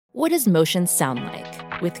What does motion sound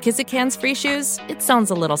like? With Kizikans free shoes, it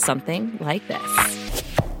sounds a little something like this.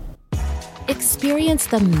 Experience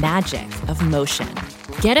the magic of motion.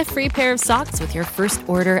 Get a free pair of socks with your first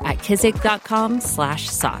order at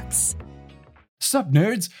kizik.com/socks. Sup,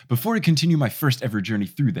 nerds! Before I continue my first ever journey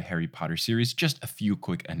through the Harry Potter series, just a few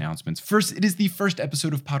quick announcements. First, it is the first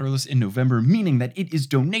episode of Potterless in November, meaning that it is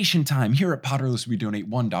donation time. Here at Potterless, we donate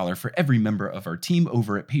 $1 for every member of our team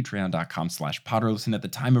over at patreon.com/Potterless, and at the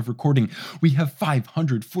time of recording, we have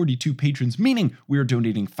 542 patrons, meaning we are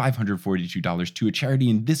donating $542 to a charity,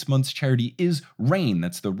 and this month's charity is RAIN.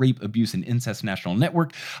 That's the Rape, Abuse, and Incest National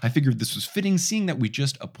Network. I figured this was fitting, seeing that we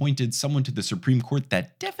just appointed someone to the Supreme Court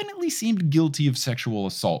that definitely seemed guilty of sexual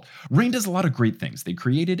assault. RAIN does a lot of great things. They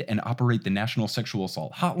created and operate the National Sexual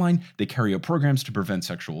Assault Hotline. They carry out programs to prevent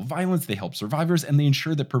sexual violence. They help survivors, and they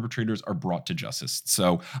ensure that perpetrators are brought to justice.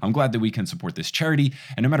 So I'm glad that we can support this charity.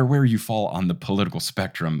 And no matter where you fall on the political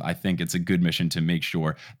spectrum, I think it's a good mission to make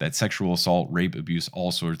sure that sexual assault, rape, abuse,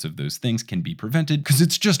 all sorts of those things can be prevented, because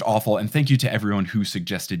it's just awful. And thank you to everyone who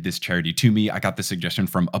suggested this charity to me. I got the suggestion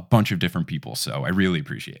from a bunch of different people, so I really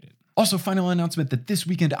appreciate it. Also, final announcement that this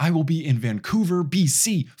weekend I will be in Vancouver,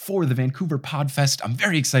 BC for the Vancouver Podfest. I'm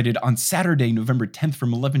very excited. On Saturday, November 10th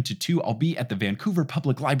from 11 to 2, I'll be at the Vancouver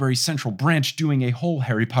Public Library Central Branch doing a whole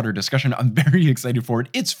Harry Potter discussion. I'm very excited for it.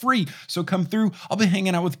 It's free, so come through. I'll be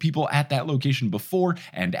hanging out with people at that location before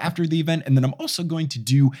and after the event, and then I'm also going to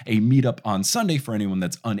do a meetup on Sunday for anyone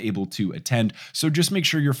that's unable to attend. So just make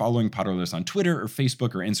sure you're following Potterless on Twitter or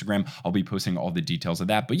Facebook or Instagram. I'll be posting all the details of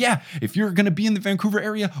that. But yeah, if you're going to be in the Vancouver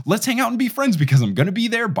area, let's hang out and be friends, because I'm going to be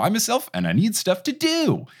there by myself and I need stuff to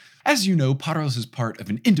do. As you know, Potterless is part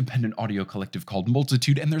of an independent audio collective called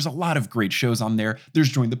Multitude, and there's a lot of great shows on there.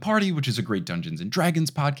 There's Join the Party, which is a great Dungeons &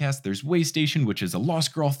 Dragons podcast. There's Waystation, which is a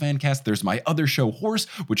Lost Girl fan cast. There's my other show, Horse,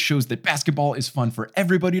 which shows that basketball is fun for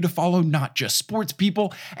everybody to follow, not just sports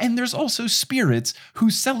people. And there's also Spirits,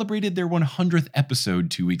 who celebrated their 100th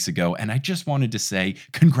episode 2 weeks ago, and I just wanted to say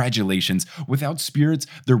congratulations. Without Spirits,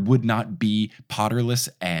 there would not be Potterless,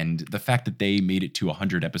 and the fact that they made it to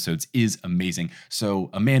 100 episodes is amazing.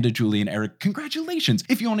 So Amanda, Julie, and Eric, congratulations.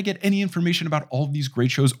 If you want to get any information about all of these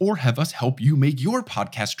great shows or have us help you make your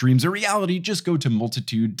podcast dreams a reality, just go to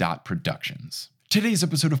multitude.productions. Today's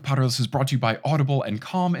episode of Potterless is brought to you by Audible and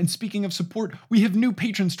Calm, and speaking of support, we have new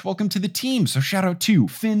patrons to welcome to the team, so shout out to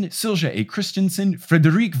Finn, Silja A. Christensen,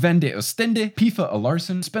 Frederic van de Ostende, Pifa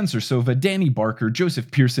Alarson, Spencer Sova, Danny Barker,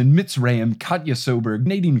 Joseph Pearson, Mitz Rayam, Katja Soberg,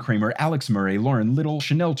 Nadine Kramer, Alex Murray, Lauren Little,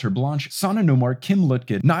 Chanel Terblanche, Sana Nomar, Kim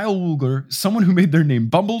Lutke, Niall Woolger, someone who made their name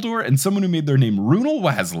Bumbledore, and someone who made their name Runal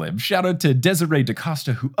Waslib. Shout out to Desiree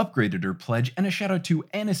DaCosta, who upgraded her pledge, and a shout out to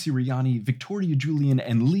Anna Siriani, Victoria Julian,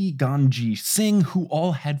 and Lee Ganji Singh, who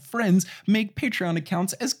all had friends make Patreon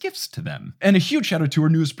accounts as gifts to them. And a huge shout out to our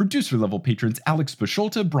newest producer level patrons, Alex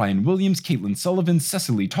Basholta, Brian Williams, Caitlin Sullivan,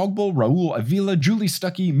 Cecily Togbol, Raul Avila, Julie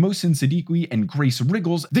Stuckey, Mohsin Siddiqui, and Grace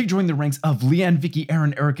Riggles. They joined the ranks of Leanne, Vicky,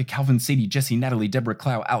 Aaron, Erica, Calvin, Sadie, Jesse, Natalie, Deborah,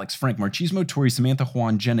 Clow, Alex, Frank, Marchismo, Tori, Samantha,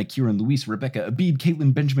 Juan, Jenna, Kieran, Luis, Rebecca, Abid,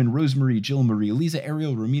 Caitlin, Benjamin, Rosemary, Jill, Marie, Lisa,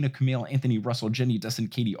 Ariel, Romina, Kumail, Anthony, Russell, Jenny, Dustin,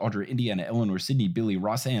 Katie, Audra, Indiana, Eleanor, Sydney, Billy,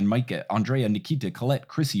 Rosanne, Micah, Andrea, Nikita, Colette,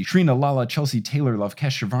 Chrissy, Trina, Lala, Chelsea, Taylor,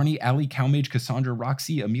 Lovekesh, Shivarni, Ali, Cowmage, Cassandra,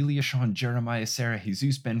 Roxy, Amelia, Sean, Jeremiah, Sarah,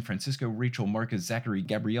 Jesus, Ben, Francisco, Rachel, Marcus, Zachary,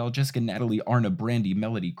 Gabrielle, Jessica, Natalie, Arna, Brandy,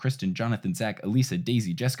 Melody, Kristen, Jonathan, Zach, Elisa,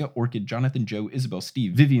 Daisy, Jessica, Orchid, Jonathan, Joe, Isabel,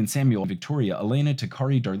 Steve, Vivian, Samuel, Victoria, Elena,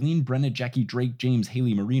 Takari, Darlene, Brenna, Jackie, Drake, James,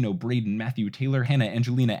 Haley, Marino, Braden, Matthew, Taylor, Hannah,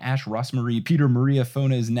 Angelina, Ash, Ross Marie, Peter, Maria,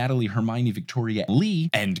 Fonas, Natalie, Hermione, Victoria, Lee,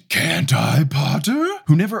 and Can't I Potter?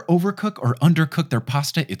 Who never overcook or undercook their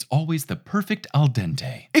pasta. It's always the perfect al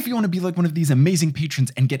dente. If you want to be like one of these amazing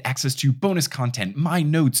patrons and get access to bonus content, my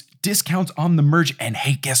notes, discounts on the merch, and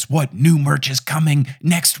hey, guess what? New merch is coming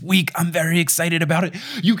next week. I'm very excited about it.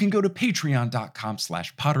 You can go to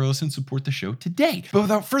patreon.com/Potterless and support the show today. But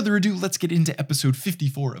without further ado, let's get into episode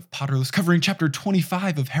 54 of Potterless, covering chapter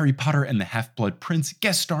 25 of Harry Potter and the Half-Blood Prince,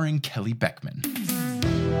 guest starring Kelly Beckman.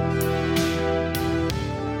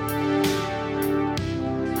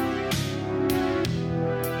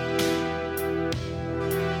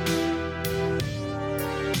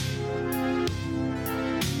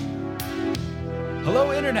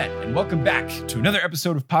 Hello, Internet, and welcome back to another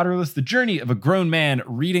episode of Potterless, the journey of a grown man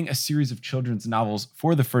reading a series of children's novels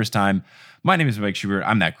for the first time. My name is Mike Schubert.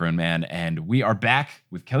 I'm that grown man, and we are back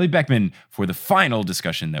with Kelly Beckman for the final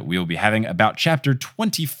discussion that we will be having about chapter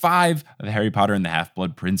 25 of Harry Potter and the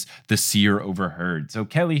Half-Blood Prince, The Seer Overheard. So,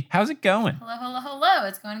 Kelly, how's it going? Hello.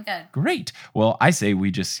 It's going good. Great. Well, I say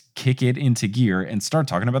we just kick it into gear and start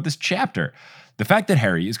talking about this chapter. The fact that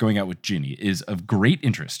Harry is going out with Ginny is of great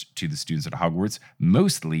interest to the students at Hogwarts,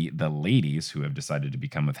 mostly the ladies who have decided to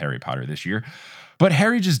become with Harry Potter this year. But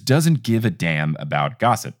Harry just doesn't give a damn about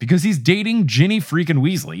gossip because he's dating Ginny freaking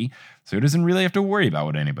Weasley, so he doesn't really have to worry about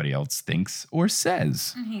what anybody else thinks or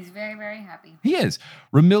says. He's very, very happy. He is.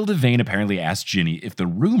 Romilda Vane apparently asked Ginny if the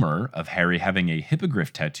rumor of Harry having a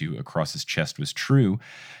hippogriff tattoo across his chest was true,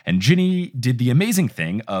 and Ginny did the amazing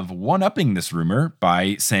thing of one-upping this rumor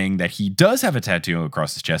by saying that he does have a tattoo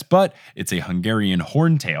across his chest, but it's a Hungarian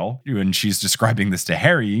horntail. When she's describing this to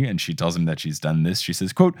Harry and she tells him that she's done this, she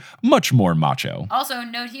says, quote, much more macho. Also,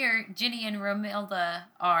 note here, Ginny and Romilda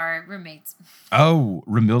are roommates. Oh,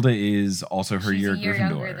 Romilda is also her She's year a year Gryffindor.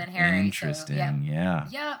 younger than Harry. Interesting, So, yeah.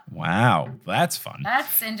 Yep. Wow, that's fun.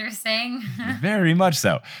 That's interesting. Very much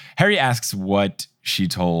so. Harry asks what she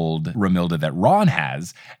told Romilda that Ron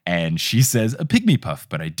has, and she says a pygmy puff,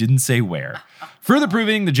 but I didn't say where. Further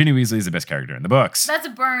proving that Ginny Weasley is the best character in the books. That's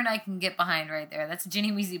a burn I can get behind right there. That's a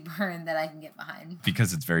Ginny Weasley burn that I can get behind.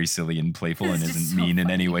 Because it's very silly and playful and It's isn't just so mean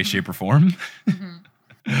in any funny. way, shape, or form.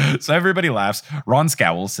 So everybody laughs. Ron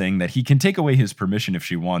scowls, saying that he can take away his permission if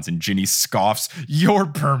she wants, and Ginny scoffs, your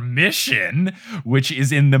permission? Which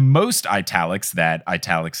is in the most italics that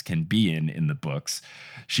italics can be in the books.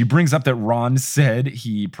 She brings up that Ron said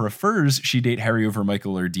he prefers she date Harry over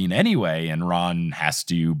Michael or Dean anyway, and Ron has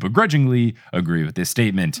to begrudgingly agree with this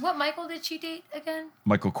statement. What Michael did she date again?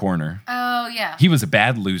 Michael Corner. Oh, yeah. He was a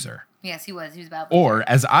bad loser. Yes, he was. He was a bad loser. Or,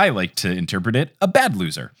 as I like to interpret it, a bad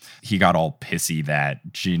loser. He got all pissy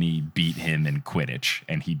that Ginny beat him in Quidditch,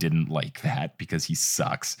 and he didn't like that because he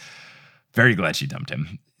sucks. Very glad she dumped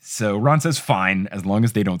him. So Ron says fine, as long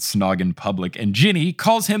as they don't snog in public, and Ginny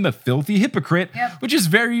calls him a filthy hypocrite, which is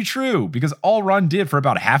very true, because all Ron did for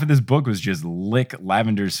about half of this book was just lick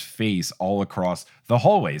Lavender's face all across the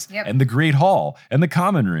hallways, and the Great Hall, and the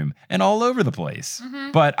Common Room, and all over the place.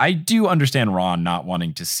 But I do understand Ron not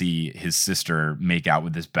wanting to see his sister make out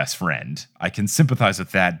with his best friend. I can sympathize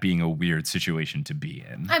with that being a weird situation to be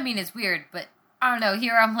in. I mean, it's weird, but I don't know.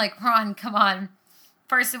 Here I'm like, Ron, come on.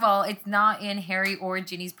 First of all, it's not in Harry or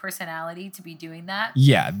Ginny's personality to be doing that.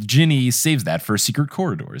 Yeah, Ginny saves that for secret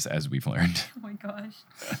corridors, as we've learned. Oh my gosh.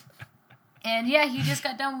 And yeah, he just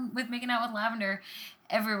got done with making out with Lavender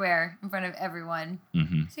everywhere in front of everyone.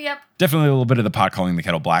 So yep. Definitely a little bit of the pot calling the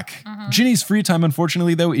kettle black. Ginny's free time,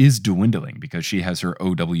 unfortunately, though, is dwindling because she has her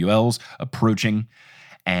OWLs approaching.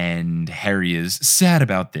 And Harry is sad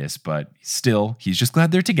about this, but still, he's just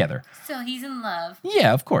glad they're together. So he's in love.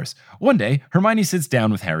 Yeah, of course. One day, Hermione sits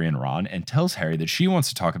down with Harry and Ron and tells Harry that she wants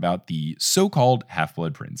to talk about the so-called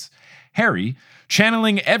Half-Blood Prince. Harry,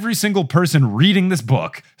 channeling every single person reading this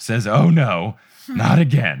book, says, oh no, not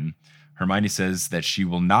again. Hermione says that she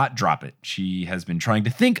will not drop it. She has been trying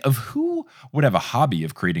to think of who would have a hobby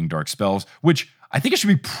of creating dark spells, which I think it should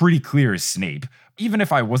be pretty clear is Snape. Even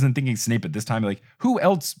if I wasn't thinking Snape at this time, like, who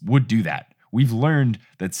else would do that? We've learned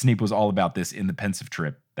that Snape was all about this in the pensive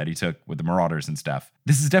trip that he took with the Marauders and stuff.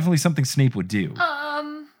 This is definitely something Snape would do.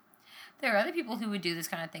 There are other people who would do this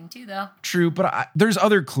kind of thing too, though. True, but there's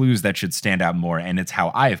other clues that should stand out more, and it's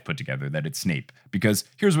how I have put together that it's Snape. Because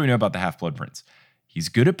here's what we know about the Half-Blood Prince. He's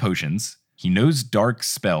good at potions, he knows dark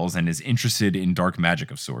spells, and is interested in dark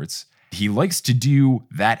magic of sorts. He likes to do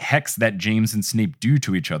that hex that James and Snape do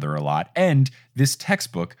to each other a lot, and this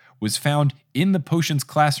textbook was found in the potions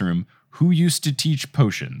classroom who used to teach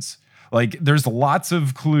potions. Like, there's lots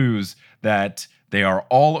of clues that they are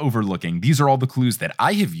all overlooking. These are all the clues that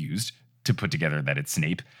I have used to put together that it's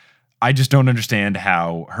Snape. I just don't understand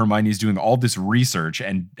how Hermione's doing all this research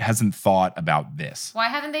and hasn't thought about this. Why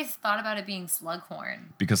haven't they thought about it being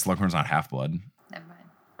Slughorn? Because Slughorn's not half-blood. Never mind.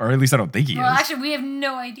 Or at least I don't think he Well, is. actually, we have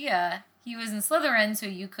no idea. He was in Slytherin, so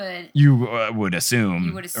you could... You would assume.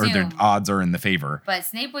 You would Or their assume. odds are in the favor. But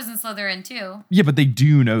Snape was in Slytherin, too. Yeah, but they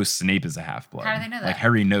do know Snape is a half-blood. How do they know that? Like,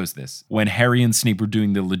 Harry knows this. When Harry and Snape were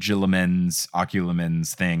doing the Legilimens,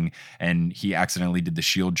 Oculimens thing, and he accidentally did the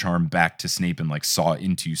shield charm back to Snape and, like, saw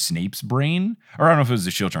into Snape's brain. Or I don't know if it was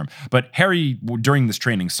a shield charm. But Harry, during this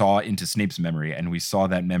training, saw into Snape's memory, and we saw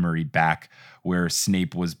that memory back where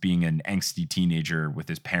Snape was being an angsty teenager with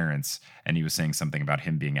his parents, and he was saying something about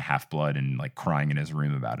him being a half-blood and, like, crying in his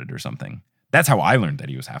room about it or something. That's how I learned that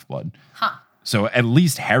he was half-blood. Huh. So at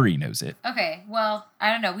least Harry knows it. Okay, well,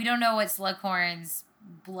 I don't know. We don't know what Slughorn's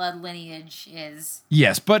blood lineage is.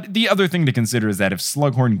 Yes, but the other thing to consider is that if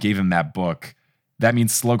Slughorn gave him that book, that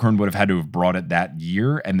means Slughorn would have had to have brought it that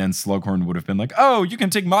year, and then Slughorn would have been like, oh, you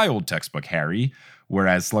can take my old textbook, Harry.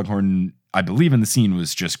 Whereas Slughorn, I believe in the scene,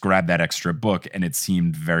 was just grab that extra book, and it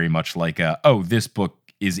seemed very much like, this book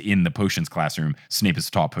is in the potions classroom. Snape has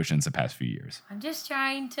taught potions the past few years. I'm just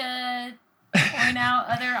trying to point out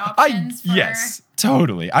other options. Yes,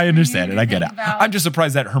 totally. I understand it. I get it. About. I'm just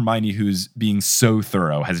surprised that Hermione, who's being so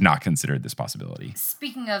thorough, has not considered this possibility.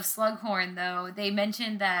 Speaking of Slughorn, though, they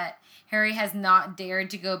mentioned that Harry has not dared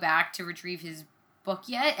to go back to retrieve his book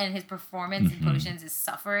yet, and his performance in potions is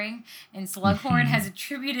suffering. And Slughorn has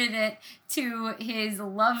attributed it to his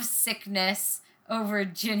love sickness over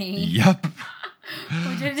Ginny. Yep.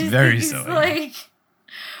 Which I just very think silly. Is like,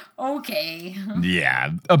 okay.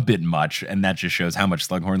 Yeah, a bit much, and that just shows how much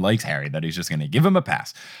Slughorn likes Harry, that he's just going to give him a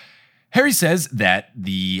pass. Harry says that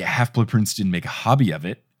the Half-Blood Prince didn't make a hobby of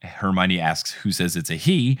it. Hermione asks who says it's a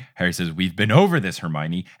he. Harry says, we've been over this,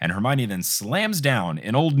 Hermione. And Hermione then slams down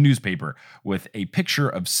an old newspaper with a picture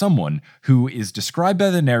of someone who is described by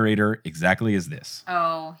the narrator exactly as this.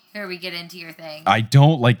 Oh, here we get into your thing. I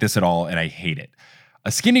don't like this at all, and I hate it.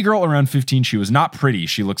 A skinny girl around 15, she was not pretty.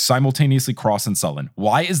 She looked simultaneously cross and sullen.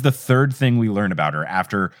 Why is the third thing we learn about her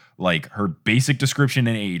after, like, her basic description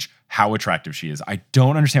and age, how attractive she is? I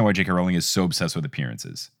don't understand why J.K. Rowling is so obsessed with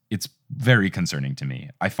appearances. It's very concerning to me.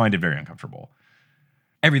 I find it very uncomfortable.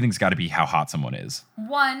 Everything's got to be how hot someone is.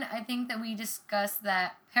 One, I think that we discussed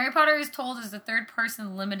that Harry Potter is told as a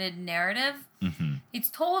third-person limited narrative. Mm-hmm. It's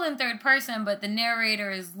told in third person, but the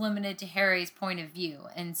narrator is limited to Harry's point of view.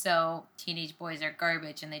 And so teenage boys are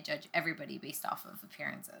garbage, and they judge everybody based off of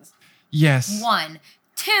appearances. Yes. One.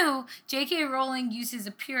 Two, J.K. Rowling uses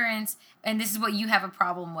appearance, and this is what you have a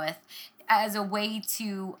problem with, as a way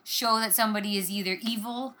to show that somebody is either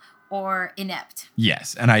evil or inept.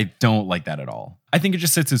 Yes, and I don't like that at all. I think it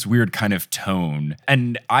just sets this weird kind of tone.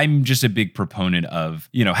 And I'm just a big proponent of,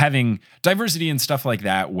 having diversity and stuff like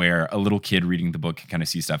that, where a little kid reading the book can kind of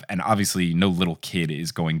see stuff. And obviously no little kid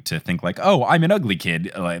is going to think like, oh, I'm an ugly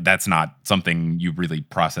kid. Like, that's not something you really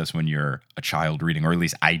process when you're a child reading, or at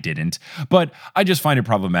least I didn't. But I just find it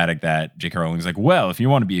problematic that J.K. Rowling's like, well, if you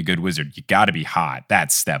want to be a good wizard, you got to be hot.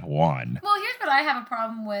 That's step one. Well, here's what I have a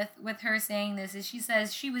problem with her saying this, is she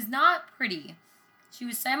says she was not pretty. She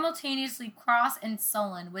was simultaneously cross and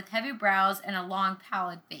sullen, with heavy brows and a long,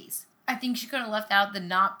 pallid face. I think she could have left out the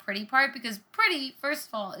not pretty part, because pretty, first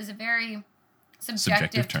of all, is a very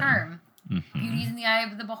subjective term. Mm-hmm. Beauty is in the eye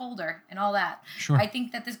of the beholder and all that. Sure. I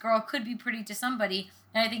think that this girl could be pretty to somebody,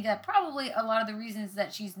 and I think that probably a lot of the reasons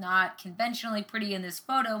that she's not conventionally pretty in this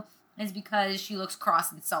photo is because she looks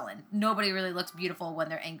cross and sullen. Nobody really looks beautiful when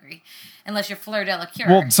they're angry, unless you're Fleur Delacour.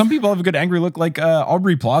 Well, some people have a good angry look, like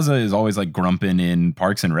Aubrey Plaza is always like grumping in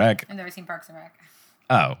Parks and Rec. I've never seen Parks and Rec.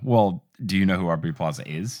 Oh, well, do you know who Aubrey Plaza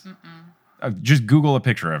is? Just Google a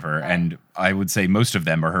picture of her, and I would say most of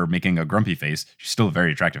them are her making a grumpy face. She's still a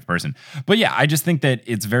very attractive person. But yeah, I just think that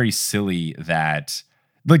it's very silly that,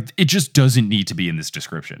 like, it just doesn't need to be in this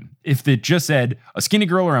description. If it just said a skinny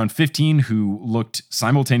girl around 15 who looked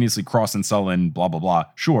simultaneously cross and sullen, blah, blah, blah,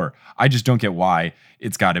 sure. I just don't get why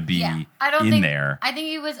it's got to be there. I think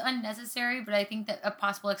it was unnecessary, but I think that a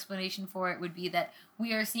possible explanation for it would be that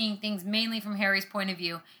we are seeing things mainly from Harry's point of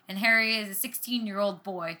view, and Harry is a 16-year-old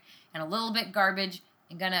boy and a little bit garbage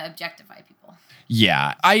and gonna objectify people.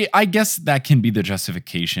 Yeah, I guess that can be the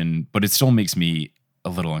justification, but it still makes me a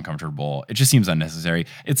little uncomfortable. It just seems unnecessary.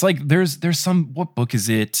 It's like there's some, what book is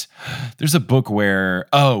it? There's a book where,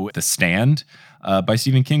 The Stand by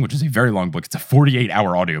Stephen King, which is a very long book. It's a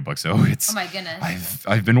 48-hour audiobook, so it's... Oh my goodness.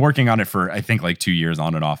 I've been working on it for, I think, like 2 years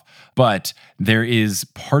on and off. But there is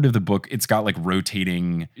part of the book, it's got like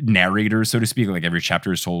rotating narrators, so to speak. Like every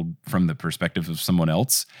chapter is told from the perspective of someone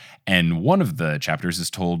else. And one of the chapters is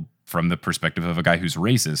told from the perspective of a guy who's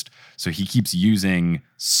racist. So he keeps using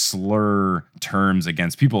slur terms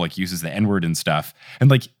against people, like uses the N-word and stuff. And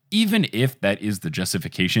like, even if that is the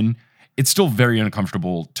justification, it's still very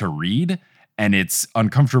uncomfortable to read. And it's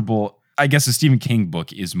uncomfortable. I guess a Stephen King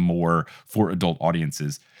book is more for adult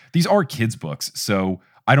audiences. These are kids' books. So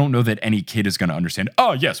I don't know that any kid is going to understand,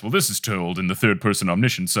 oh, yes, well, this is told in the third person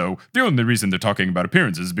omniscient. So the only reason they're talking about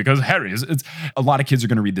appearances is because Harry is... A lot of kids are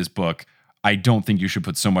going to read this book. I don't think you should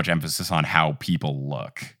put so much emphasis on how people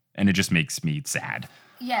look. And it just makes me sad.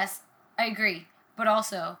 Yes, I agree. But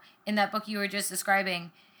also, in that book you were just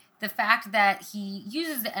describing, the fact that he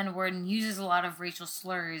uses the N-word and uses a lot of racial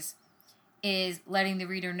slurs is letting the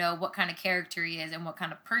reader know what kind of character he is and what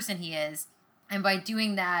kind of person he is. And by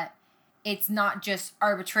doing that, it's not just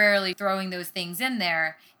arbitrarily throwing those things in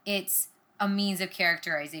there. It's a means of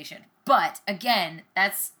characterization. But, again,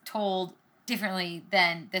 that's told differently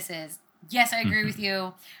than this is. Yes, I agree with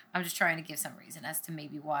you. I'm just trying to give some reason as to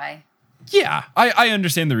maybe why. Yeah, I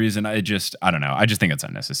understand the reason. I don't know. I just think it's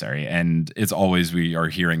unnecessary. And it's always we are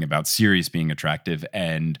hearing about Sirius being attractive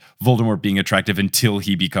and Voldemort being attractive until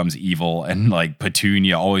he becomes evil, and like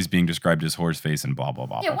Petunia always being described as horseface and blah, blah,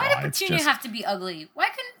 blah. Yeah, blah, why blah. did Petunia have to be ugly? Why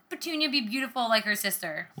couldn't Petunia be beautiful like her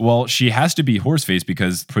sister? Well, she has to be horseface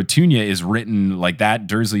because Petunia is written like that.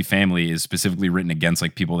 Dursley family is specifically written against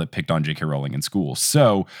like people that picked on J.K. Rowling in school.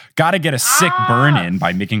 So got to get a sick burn in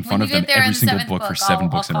by making fun of them every single book for 7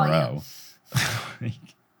 books in a row.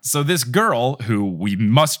 So this girl, who we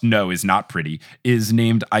must know is not pretty, is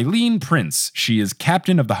named Eileen Prince. She is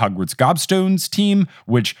captain of the Hogwarts Gobstones team,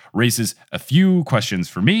 which raises a few questions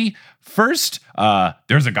for me. First,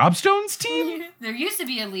 there's a Gobstones team? There used to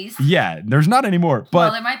be, at least. Yeah, there's not anymore. But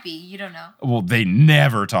Well, there might be. You don't know. Well, they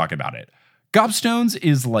never talk about it. Gobstones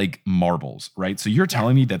is like marbles, right? So you're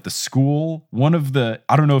telling me that the school,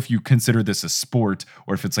 I don't know if you consider this a sport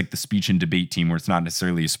or if it's like the speech and debate team where it's not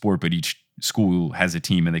necessarily a sport, but each school has a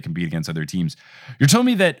team and they compete against other teams. You're telling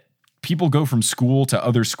me that people go from school to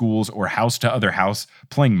other schools or house to other house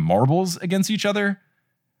playing marbles against each other?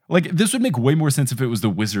 Like, this would make way more sense if it was the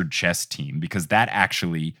wizard chess team, because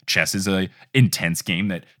chess is a intense game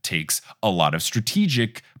that takes a lot of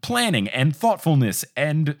strategic planning and thoughtfulness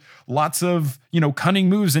and lots of, cunning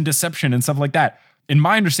moves and deception and stuff like that. In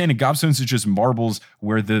my understanding, Gobstones is just marbles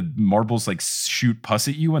where the marbles like shoot pus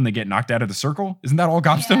at you when they get knocked out of the circle. Isn't that all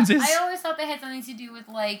Gobstones is? I always thought they had something to do with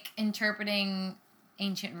like interpreting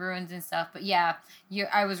ancient ruins and stuff. But yeah,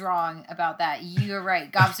 I was wrong about that. You're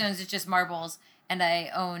right. Gobstones is just marbles. And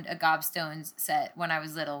I owned a Gobstones set when I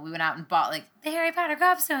was little. We went out and bought like the Harry Potter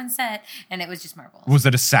Gobstones set, and it was just marbles. Was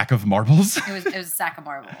it a sack of marbles? It was a sack of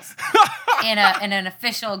marbles in an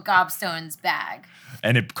official Gobstones bag.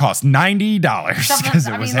 And it cost $90 because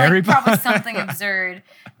it was Harry Potter. Probably something absurd,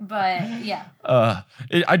 but yeah.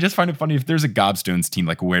 I just find it funny, if there's a Gobstones team,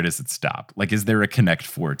 like where does it stop? Like, is there a Connect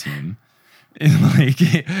 4 team?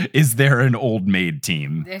 Is there an Old Maid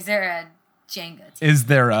team? Is there a Jenga team? Is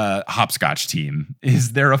there a hopscotch team?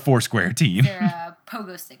 Is there a Foursquare team? Is there a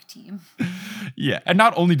pogo stick team? Yeah, and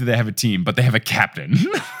not only do they have a team, but they have a captain.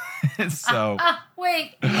 So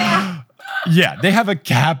wait, yeah. Yeah, they have a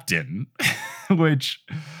captain, which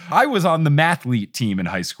I was on the mathlete team in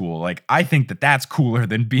high school. Like, I think that's cooler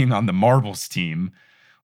than being on the marbles team.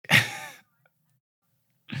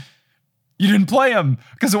 You didn't play them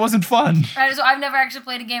because it wasn't fun. Right, so I've never actually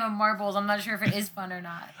played a game of marbles. I'm not sure if it is fun or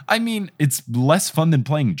not. I mean, it's less fun than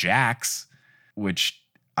playing jacks, which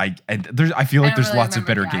I feel like there's lots of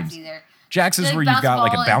better games. Either. Jacks is where you've got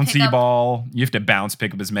like a bouncy ball. You have to bounce,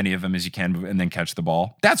 pick up as many of them as you can, and then catch the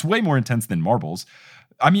ball. That's way more intense than marbles.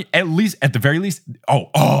 I mean, at the very least.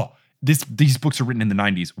 These books are written in the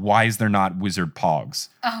 90s. Why is there not Wizard Pogs?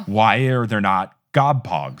 Oh. Why are there not Gob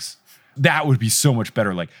Pogs? That would be so much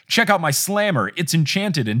better. Like, check out my Slammer. It's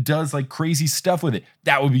enchanted and does like crazy stuff with it.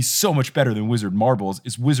 That would be so much better than Wizard Marbles.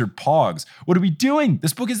 Is Wizard Pogs. What are we doing?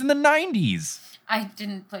 This book is in the 90s. I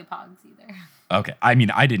didn't play Pogs either. Okay. I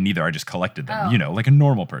mean, I didn't either. I just collected them, like a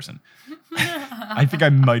normal person. I think I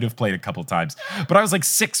might have played a couple times. But I was like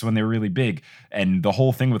 6 when they were really big. And the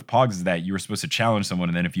whole thing with Pogs is that you were supposed to challenge someone,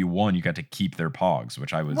 and then if you won, you got to keep their Pogs,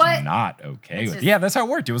 which I was not okay with. Yeah, that's how it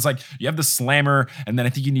worked. It was like you have the Slammer, and then I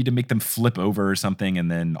think you need to make them flip over or something, and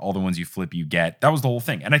then all the ones you flip, you get. That was the whole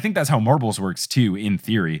thing. And I think that's how Marbles works too, in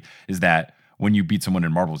theory, is that when you beat someone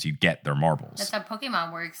in Marbles, you get their marbles. That's how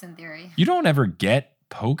Pokemon works in theory. You don't ever get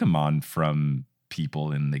Pokemon from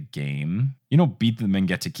people in the game. You don't beat them and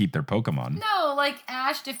get to keep their Pokemon. No, like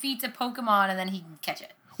Ash defeats a Pokemon and then he can catch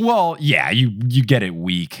it. Well, yeah, you get it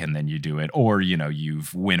weak and then you do it, or you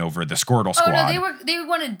win over the Squirtle squad. Oh no, they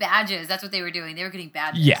wanted badges. That's what they were doing. They were getting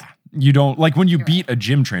badges. Yeah. You don't, like when you beat a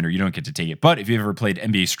gym trainer, you don't get to take it. But if you've ever played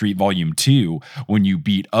NBA Street Volume 2, when you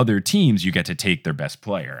beat other teams, you get to take their best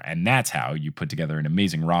player. And that's how you put together an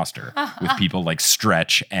amazing roster with people like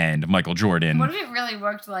Stretch and Michael Jordan. What if it really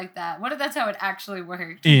worked like that? What if that's how it actually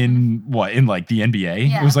worked? In like the NBA?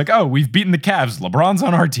 Yeah. It was like, oh, we've beaten the Cavs. LeBron's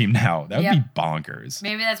on our team now. That would be bonkers.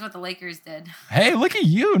 Maybe that's what the Lakers did. Hey, look at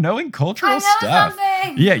you knowing cultural stuff.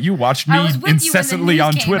 Something. Yeah, you watched me incessantly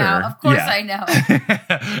on Twitter. Of course I know.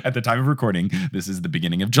 At the time of recording, this is the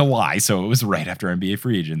beginning of July, so it was right after NBA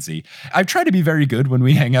free agency. I've tried to be very good when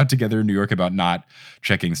we hang out together in New York about not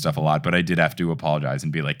checking stuff a lot, but I did have to apologize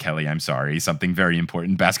and be like, Kelly, I'm sorry. Something very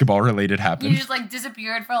important basketball related happened. You just like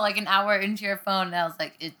disappeared for like an hour into your phone, and I was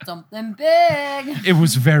like, it's something big. It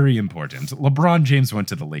was very important. LeBron James went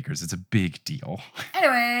to the Lakers. It's a big deal.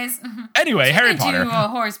 Anyway, Harry Potter. To a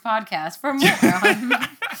Horse podcast for more on.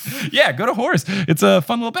 Yeah, go to Horse. It's a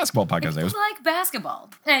fun little basketball podcast. If you like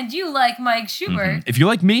basketball and you like Mike Schubert. If you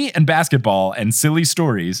like me and basketball and silly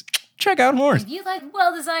stories, check out Horns. If you like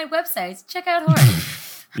well-designed websites, check out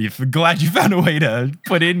Horns. Glad you found a way to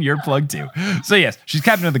put in your plug too. So yes, she's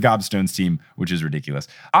captain of the Gobstones team, which is ridiculous.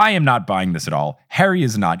 I am not buying this at all. Harry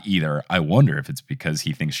is not either. I wonder if it's because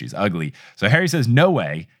he thinks she's ugly. So Harry says, no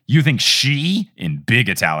way. You think she, in big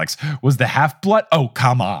italics, was the half-blood? Oh,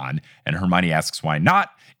 come on. And Hermione asks why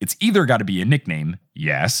not. It's either got to be a nickname,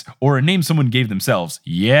 yes, or a name someone gave themselves,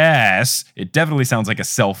 yes. It definitely sounds like a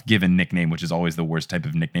self-given nickname, which is always the worst type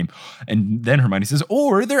of nickname. And then Hermione says,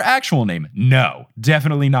 or their actual name. No,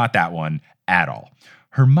 definitely not that one at all.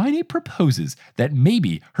 Hermione proposes that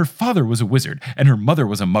maybe her father was a wizard and her mother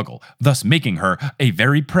was a muggle, thus making her a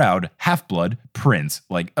very proud half-blood prince.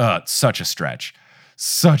 Like, such a stretch.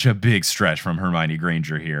 Such a big stretch from Hermione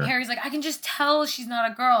Granger here. Harry's like, I can just tell she's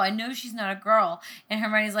not a girl. I know she's not a girl. And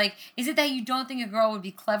Hermione's like, is it that you don't think a girl would be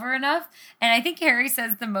clever enough? And I think Harry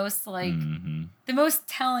says the most, the most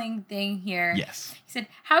telling thing here. Yes. He said,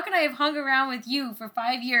 how can I have hung around with you for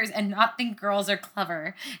 5 years and not think girls are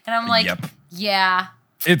clever? And I'm like, yeah.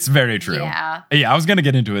 It's very true. Yeah, I was going to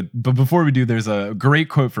get into it, but before we do, there's a great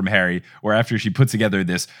quote from Harry where after she puts together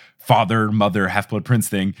this father, mother, half-blood prince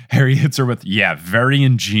thing, Harry hits her with, yeah, very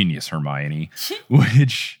ingenious, Hermione,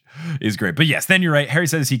 which is great. But yes, then you're right. Harry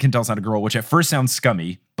says he can tell it's not a girl, which at first sounds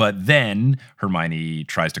scummy, but then Hermione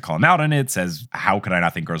tries to call him out on it, says, how could I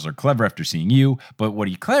not think girls are clever after seeing you? But what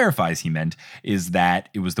he clarifies he meant is that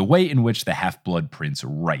it was the way in which the half-blood prince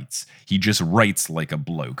writes. He just writes like a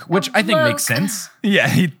bloke, which I think makes sense. Yeah,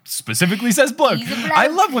 he specifically says bloke. I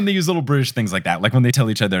love when they use little British things like that, like when they tell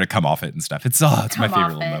each other to come off it and stuff. It's my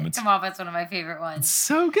favorite little moments. Come off it's one of my favorite ones.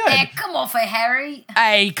 So good. Hey, come off it, Harry.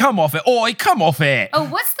 Hey, come off it. Oi, come off it. Oh,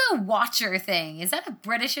 what's the watcher thing? Is that a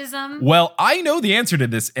Britishism? Well, I know the answer to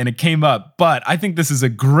this, and it came up, but I think this is a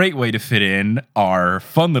great way to fit in our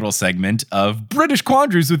fun little segment of British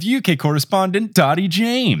Quandaries with UK correspondent Dottie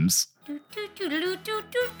James.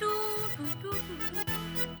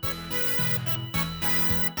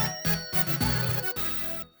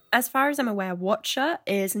 As far as I'm aware, watcher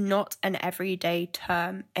is not an everyday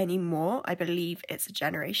term anymore. I believe it's a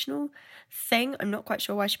generational thing. I'm not quite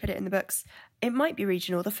sure why she put it in the books. It might be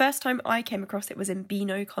regional. The first time I came across it was in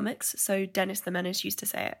Beano comics, so Dennis the Menace used to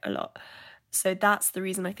say it a lot. So that's the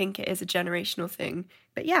reason I think it is a generational thing.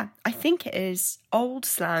 But yeah, I think it is old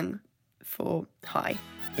slang for hi.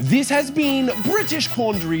 This has been British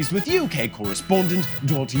Quandaries with UK correspondent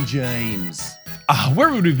Dottie James.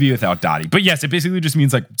 Where would we be without Dottie? But yes, it basically just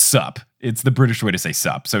means like sup. It's the British way to say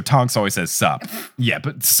sup. So Tonks always says sup. Yeah,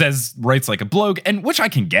 but writes like a bloke, and which I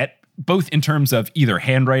can get, both in terms of either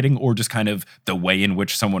handwriting or just kind of the way in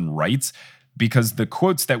which someone writes, because the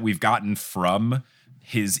quotes that we've gotten from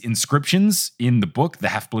his inscriptions in the book, the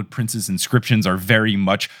Half-Blood Prince's inscriptions, are very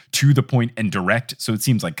much to the point and direct. So it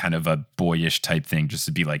seems like kind of a boyish type thing, just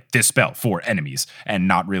to be like, this spell for enemies, and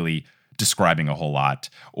not really describing a whole lot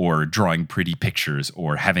or drawing pretty pictures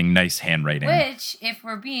or having nice handwriting. Which, if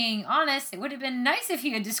we're being honest, it would have been nice if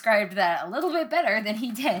he had described that a little bit better than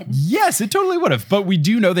he did. Yes, it totally would have. But we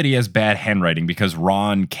do know that he has bad handwriting because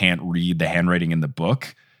Ron can't read the handwriting in the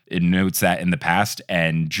book. It notes that in the past,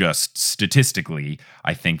 and just statistically,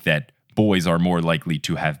 I think that boys are more likely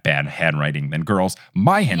to have bad handwriting than girls.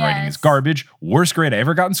 My handwriting is garbage. Worst grade I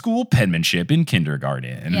ever got in school, penmanship in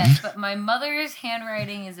kindergarten. Yes, but my mother's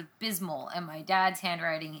handwriting is abysmal, and my dad's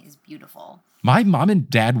handwriting is beautiful. My mom and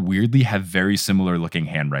dad weirdly have very similar looking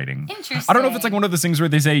handwriting. Interesting. I don't know if it's like one of those things where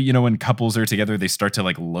they say, you know, when couples are together, they start to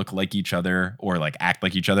like look like each other or like act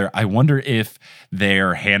like each other. I wonder if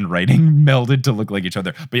their handwriting melded to look like each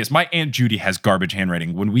other. But yes, my Aunt Judy has garbage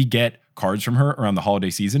handwriting. When we get cards from her around the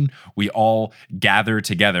holiday season, we all gather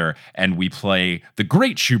together and we play the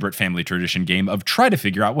great Schubert family tradition game of try to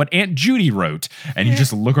figure out what Aunt Judy wrote. And you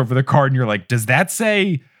just look over the card and you're like, does that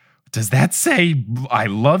say I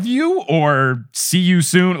love you or see you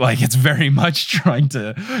soon? Like, it's very much trying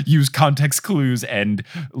to use context clues and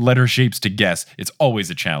letter shapes to guess. It's always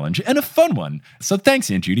a challenge and a fun one. So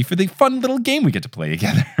thanks, Aunt Judy, for the fun little game we get to play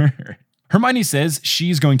together. Hermione says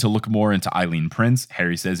she's going to look more into Eileen Prince.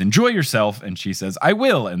 Harry says, enjoy yourself. And she says, I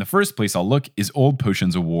will. And the first place I'll look is Old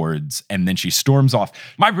Potions Awards. And then she storms off.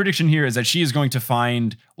 My prediction here is that she is going to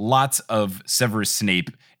find lots of Severus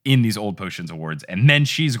Snape in these Old Potions Awards. And then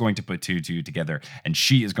she's going to put two together. And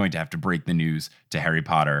she is going to have to break the news to Harry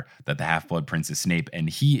Potter that the Half-Blood Prince is Snape. And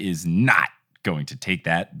he is not going to take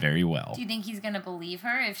that very well. Do you think he's going to believe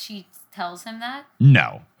her if she tells him that?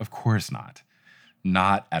 No, of course not.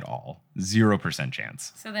 Not at all. 0%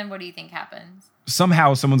 chance. So then what do you think happens?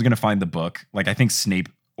 Somehow someone's going to find the book. Like, I think Snape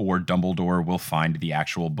or Dumbledore will find the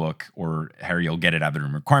actual book, or Harry will get it out of the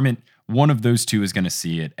room requirement. One of those two is going to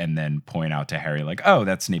see it and then point out to Harry like, oh,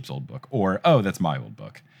 that's Snape's old book, or oh, that's my old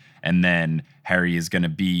book. And then Harry is going to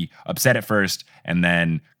be upset at first and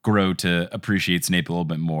then grow to appreciate Snape a little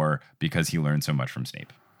bit more because he learned so much from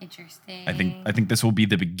Snape. Interesting. I think this will be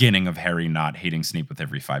the beginning of Harry not hating Snape with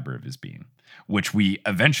every fiber of his being, which we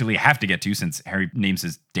eventually have to get to since Harry names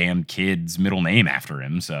his damn kid's middle name after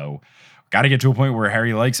him. So got to get to a point where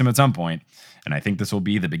Harry likes him at some point. And I think this will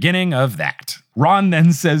be the beginning of that. Ron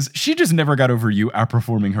then says, she just never got over you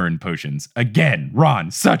outperforming her in potions. Again,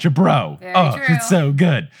 Ron, such a bro. Very true. It's so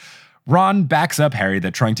good. Ron backs up Harry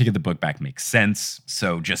that trying to get the book back makes sense,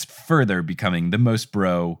 so just further becoming the most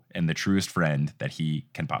bro and the truest friend that he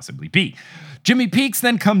can possibly be. Jimmy Peaks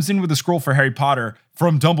then comes in with a scroll for Harry Potter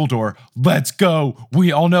from Dumbledore. Let's go.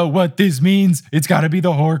 We all know what this means. It's got to be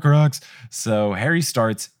the Horcrux. So Harry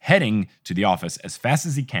starts heading to the office as fast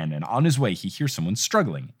as he can, and on his way, he hears someone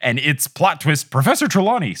struggling. And it's plot twist, Professor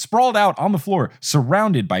Trelawney sprawled out on the floor,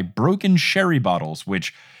 surrounded by broken sherry bottles,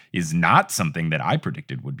 which is not something that I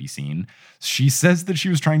predicted would be seen. She says that she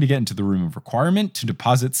was trying to get into the room of requirement to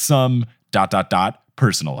deposit some ...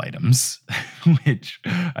 personal items, which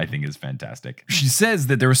I think is fantastic. She says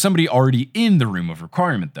that there was somebody already in the room of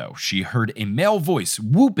requirement, though. She heard a male voice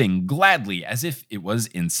whooping gladly as if it was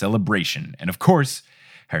in celebration. And of course,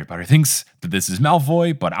 Harry Potter thinks that this is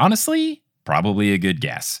Malfoy, but honestly, probably a good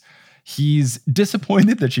guess. He's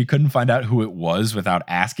disappointed that she couldn't find out who it was without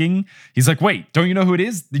asking. He's like, wait, don't you know who it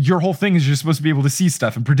is? Your whole thing is you're supposed to be able to see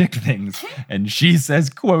stuff and predict things. And she says,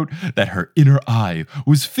 quote, that her inner eye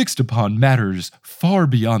was fixed upon matters far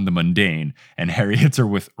beyond the mundane. And Harry hits her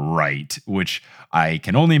with right, which I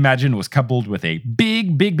can only imagine was coupled with a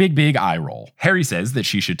big eye roll. Harry says that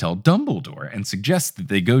she should tell Dumbledore and suggests that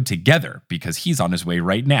they go together because he's on his way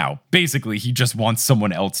right now. Basically, he just wants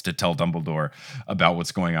someone else to tell Dumbledore about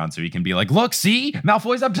what's going on so he can be like, look, see,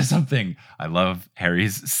 Malfoy's up to something. I love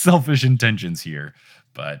Harry's selfish intentions here,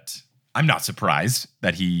 but I'm not surprised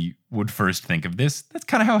that he would first think of this. That's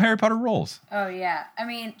kind of how Harry Potter rolls. Oh, yeah. I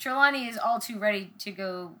mean, Trelawney is all too ready to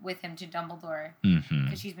go with him to Dumbledore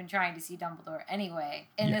because she's been trying to see Dumbledore anyway.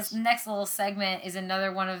 And this next little segment is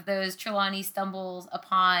another one of those Trelawney stumbles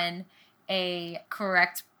upon a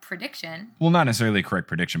correct prediction. Well, not necessarily a correct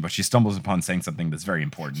prediction, but she stumbles upon saying something that's very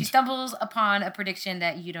important. She stumbles upon a prediction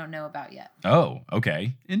that you don't know about yet. Oh,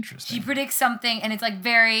 okay. Interesting. She predicts something, and it's like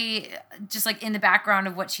very, just like in the background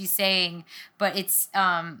of what she's saying, but it's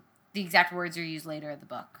the exact words are used later in the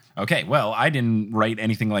book. Okay, well, I didn't write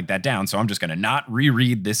anything like that down, so I'm just going to not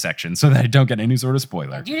reread this section so that I don't get any sort of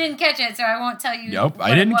spoiler. You didn't catch it, so I won't tell you. Nope,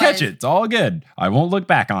 I didn't catch it. It's all good. I won't look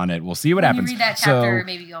back on it. We'll see what happens. When you read that chapter,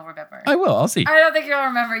 maybe you'll remember. I will. I'll see. I don't think you'll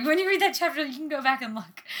remember. When you read that chapter, you can go back and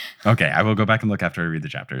look. Okay, I will go back and look after I read the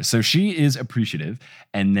chapter. So she is appreciative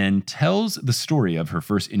and then tells the story of her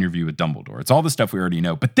first interview with Dumbledore. It's all the stuff we already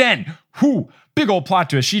know. But then, big old plot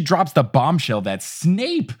twist. She drops the bombshell that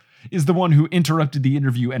Snape is the one who interrupted the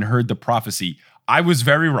interview and heard the prophecy. I was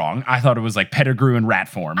very wrong. I thought it was like Pettigrew in rat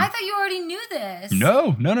form. I thought you already knew this.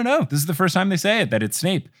 No. This is the first time they say it, that it's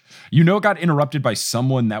Snape. You know, it got interrupted by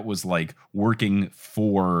someone that was like working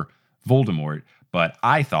for Voldemort, but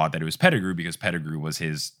I thought that it was Pettigrew because Pettigrew was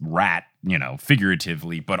his rat,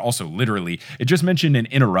 figuratively, but also literally. It just mentioned an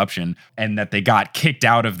interruption and that they got kicked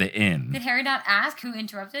out of the inn. Did Harry not ask who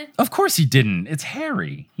interrupted? Of course he didn't. It's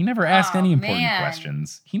Harry. He never asked any important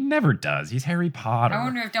questions. He never does. He's Harry Potter. I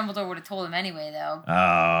wonder if Dumbledore would have told him anyway, though.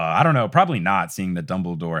 I don't know. Probably not, seeing that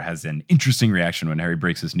Dumbledore has an interesting reaction when Harry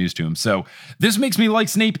breaks this news to him. So this makes me like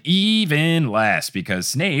Snape even less because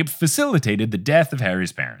Snape facilitated the death of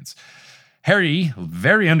Harry's parents. Harry,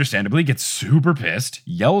 very understandably, gets super pissed,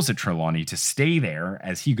 yells at Trelawney to stay there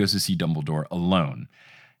as he goes to see Dumbledore alone.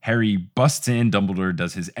 Harry busts in, Dumbledore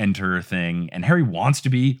does his enter thing, and Harry wants to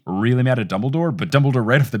be really mad at Dumbledore, but Dumbledore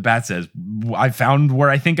right off the bat says, I found where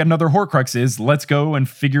I think another Horcrux is, let's go and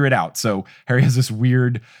figure it out. So Harry has this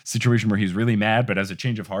weird situation where he's really mad, but has a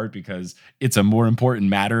change of heart because it's a more important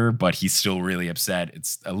matter, but he's still really upset.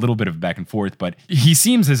 It's a little bit of back and forth, but he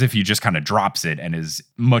seems as if he just kind of drops it and is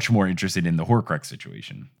much more interested in the Horcrux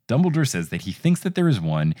situation. Dumbledore says that he thinks that there is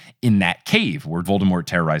one in that cave where Voldemort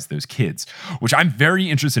terrorized those kids, which I'm very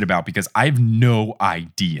interested about because I have no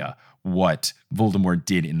idea what Voldemort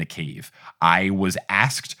did in the cave. I was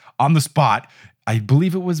asked on the spot, I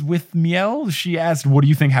believe it was with Miel. She asked, what do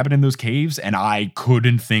you think happened in those caves? And I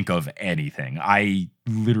couldn't think of anything. I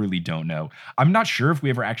literally don't know. I'm not sure if we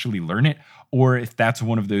ever actually learn it or if that's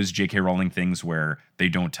one of those J.K. Rowling things where they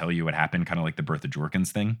don't tell you what happened, kind of like the Birth of Jorkins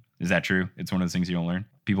thing. Is that true? It's one of those things you don't learn?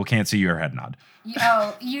 People can't see your head nod.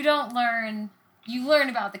 You don't learn you learn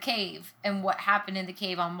about the cave and what happened in the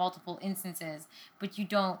cave on multiple instances, but you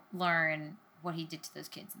don't learn what he did to those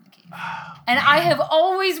kids in the cave. And I have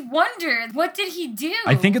always wondered, what did he do?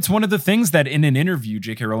 I think it's one of the things that in an interview,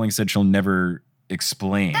 J.K. Rowling said she'll never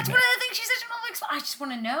explain. That's one of the things she said she'll never explain. I just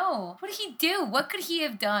want to know. What did he do? What could he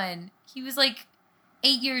have done? He was like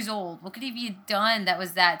 8 years old. What could he have done that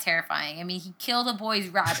was that terrifying? I mean, he killed a boy's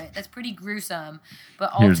rabbit. That's pretty gruesome,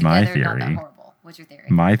 but Here's my altogether not that theory. horrible. What's your theory?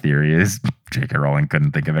 My theory is J.K. Rowling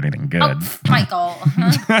couldn't think of anything good. Oh, Michael.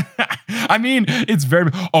 I mean, it's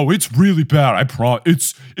it's really bad.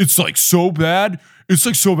 It's like so bad. It's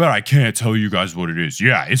like so bad I can't tell you guys what it is.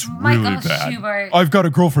 Yeah, it's really Michael bad. Schubert. I've got a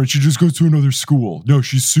girlfriend. She just goes to another school. No,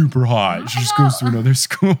 she's super hot. She just goes to another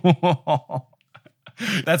school.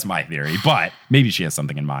 That's my theory, but maybe she has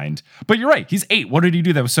something in mind. But you're right. He's 8. What did he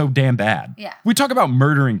do that was so damn bad? Yeah. We talk about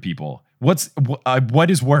murdering people. What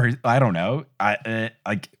is worse? I don't know.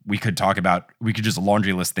 We could just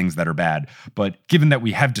laundry list things that are bad. But given that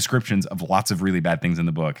we have descriptions of lots of really bad things in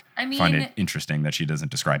the book, I find it interesting that she doesn't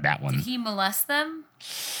describe that one. Did he molest them?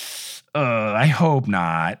 I hope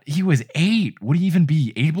not. He was 8. Would he even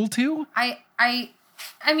be able to?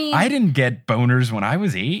 I mean, I didn't get boners when I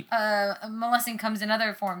was 8. Molesting comes in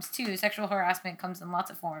other forms too. Sexual harassment comes in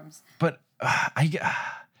lots of forms. But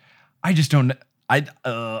I just don't.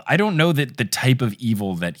 I don't know that the type of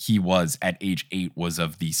evil that he was at age 8 was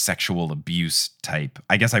of the sexual abuse type.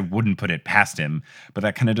 I guess I wouldn't put it past him, but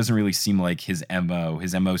that kind of doesn't really seem like his MO.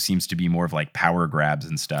 His MO seems to be more of like power grabs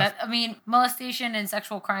and stuff. Molestation and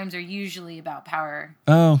sexual crimes are usually about power.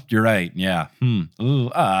 Oh, you're right. Yeah.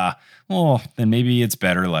 Well, then maybe it's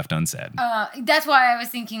better left unsaid. That's why I was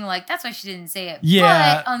thinking, like, that's why she didn't say it.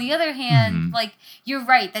 Yeah. But on the other hand, like, you're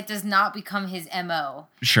right. That does not become his MO.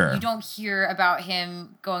 Sure. You don't hear about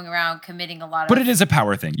him going around committing a lot of... But it is a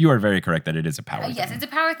power thing. You are very correct that it is a power thing. Yes, it's a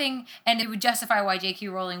power thing, and it would justify why J.K.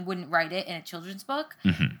 Rowling wouldn't write it in a children's book.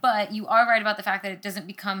 But you are right about the fact that it doesn't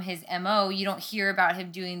become his MO. You don't hear about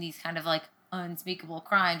him doing these kind of, like, unspeakable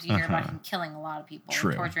crimes. You hear about him killing a lot of people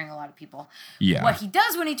and torturing a lot of people. Yeah. What he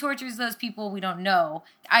does when he tortures those people, we don't know.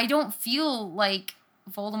 I don't feel like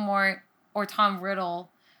Voldemort or Tom Riddle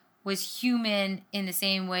was human in the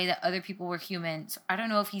same way that other people were human. So I don't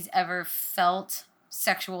know if he's ever felt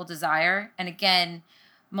sexual desire. And again,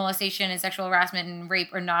 molestation and sexual harassment and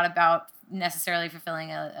rape are not about necessarily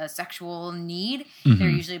fulfilling a sexual need. They're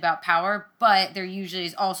usually about power, but there usually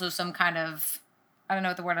is also some kind of... I don't know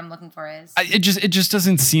what the word I'm looking for is. It just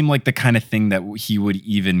doesn't seem like the kind of thing that he would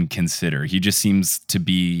even consider. He just seems to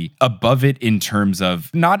be above it in terms of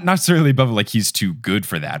not necessarily above it like he's too good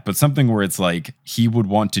for that, but something where it's like he would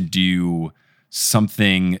want to do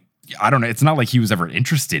something. I don't know. It's not like he was ever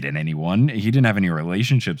interested in anyone. He didn't have any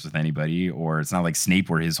relationships with anybody, or it's not like Snape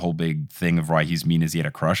where his whole big thing of why he's mean is he had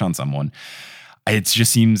a crush on someone. It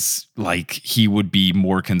just seems like he would be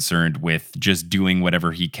more concerned with just doing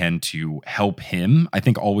whatever he can to help him. I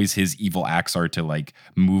think always his evil acts are to like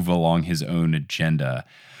move along his own agenda.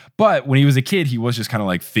 But when he was a kid, he was just kind of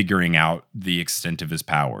like figuring out the extent of his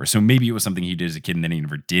power. So maybe it was something he did as a kid and then he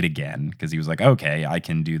never did again because he was like, okay, I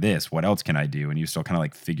can do this. What else can I do? And he was still kind of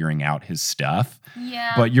like figuring out his stuff.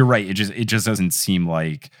 Yeah. But you're right. It just doesn't seem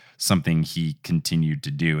like something he continued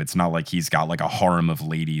to do. It's not like he's got like a harem of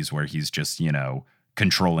ladies where he's just,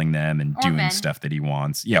 controlling them and doing men. Stuff that he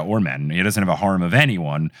wants. Yeah, or men. He doesn't have a harem of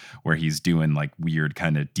anyone where he's doing like weird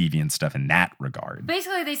kind of deviant stuff in that regard.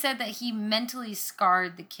 Basically, they said that he mentally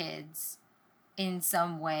scarred the kids in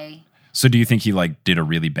some way. So do you think he like did a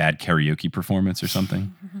really bad karaoke performance or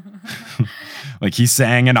something? Like he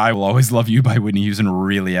sang "And I Will Always Love You" by Whitney Houston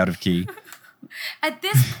really out of key. At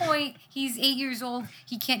this point, he's 8 years old.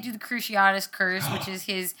 He can't do the Cruciatus Curse, which is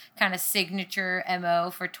his kind of signature MO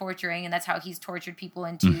for torturing, and that's how he's tortured people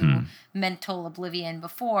into mental oblivion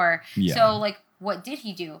before. Yeah. So, like, what did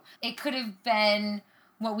he do? It could have been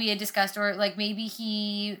what we had discussed, or like maybe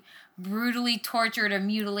he brutally tortured or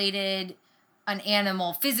mutilated an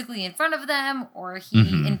animal physically in front of them, or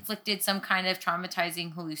he inflicted some kind of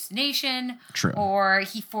traumatizing hallucination. True. Or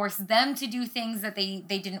he forced them to do things that they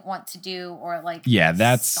didn't want to do, or like... Yeah,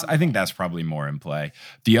 something. I think that's probably more in play.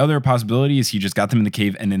 The other possibility is he just got them in the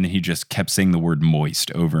cave and then he just kept saying the word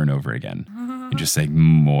moist over and over again. And just saying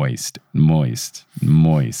moist, moist,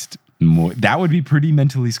 moist. That would be pretty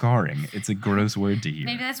mentally scarring. It's a gross word to hear.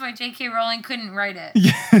 Maybe that's why J.K. Rowling couldn't write it.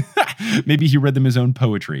 Yeah. Maybe he read them his own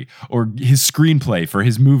poetry or his screenplay for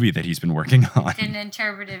his movie that he's been working on. An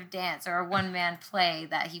interpretive dance or a one-man play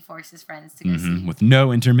that he forced his friends to go see. With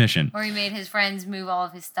no intermission. Or he made his friends move all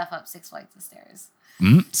of his stuff up 6 flights of stairs.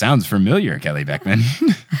 Sounds familiar, Kelly Beckman.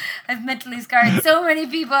 I've mentally scarred so many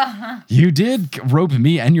people. You did rope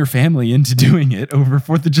me and your family into doing it over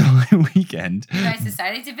 4th of July weekend. You guys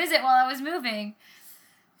decided to visit while I was moving.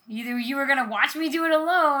 Either you were going to watch me do it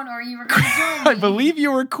alone or you were going to join me. I believe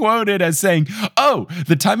you were quoted as saying, "Oh,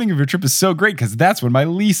 the timing of your trip is so great because that's when my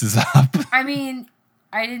lease is up." I mean,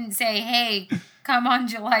 I didn't say, hey, come on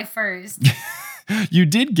July 1st. You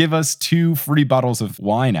did give us 2 free bottles of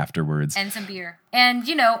wine afterwards. And some beer. And,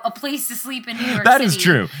 a place to sleep in New York That City. is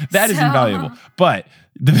true. That is invaluable. But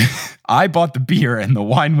I bought the beer and the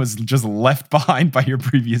wine was just left behind by your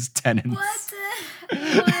previous tenants. What?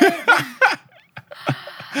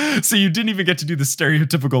 So you didn't even get to do the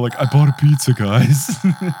stereotypical, I bought a pizza, guys.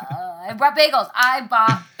 I bought bagels.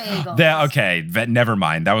 Okay, never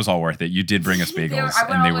mind. That was all worth it. You did bring us bagels,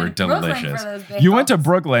 and they were delicious. For those bagels. You went to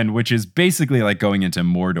Brooklyn, which is basically like going into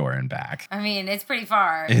Mordor and back. I mean, it's pretty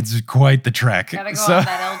far. It's quite the trek. Gotta go on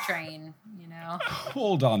that L train,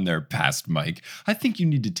 Hold on there, past Mike. I think you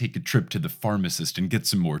need to take a trip to the pharmacist and get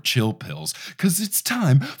some more chill pills, because it's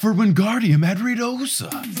time for Wingardium Adridosa.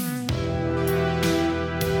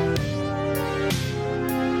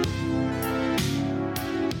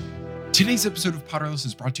 Today's episode of Potterless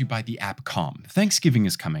is brought to you by the app Calm. Thanksgiving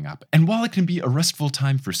is coming up, and while it can be a restful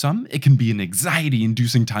time for some, it can be an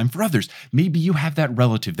anxiety-inducing time for others. Maybe you have that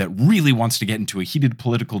relative that really wants to get into a heated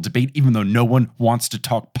political debate even though no one wants to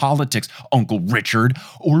talk politics, Uncle Richard.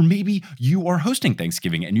 Or maybe you are hosting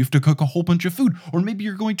Thanksgiving and you have to cook a whole bunch of food. Or maybe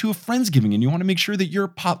you're going to a Friendsgiving and you want to make sure that your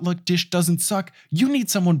potluck dish doesn't suck. You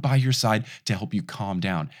need someone by your side to help you calm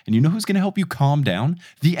down. And you know who's going to help you calm down?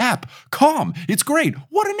 The app, Calm. It's great.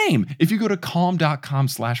 What a name. If you go to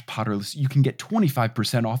calm.com/Potterless, you can get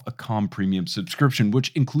 25% off a Calm premium subscription,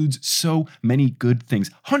 which includes so many good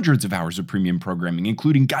things. Hundreds of hours of premium programming,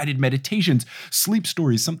 including guided meditations, sleep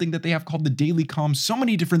stories, something that they have called the Daily Calm, so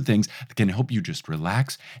many different things that can help you just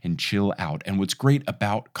relax and chill out. And what's great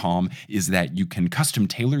about Calm is that you can custom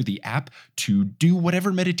tailor the app to do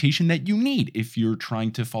whatever meditation that you need. If you're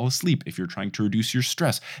trying to fall asleep, if you're trying to reduce your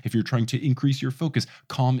stress, if you're trying to increase your focus,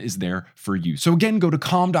 Calm is there for you. So again, go to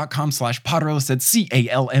calm.com/Potterless. That's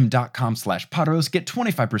calm.com/Potterless. Get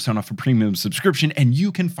 25% off a premium subscription, and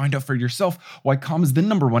you can find out for yourself why Calm is the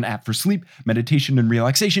 #1 app for sleep, meditation, and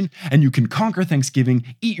relaxation. And you can conquer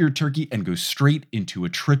Thanksgiving, eat your turkey, and go straight into a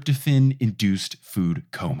tryptophan-induced food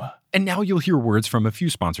coma. And now you'll hear words from a few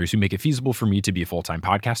sponsors who make it feasible for me to be a full-time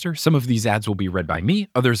podcaster. Some of these ads will be read by me,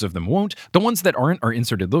 others of them won't. The ones that aren't are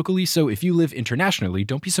inserted locally, so if you live internationally,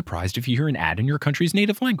 don't be surprised if you hear an ad in your country's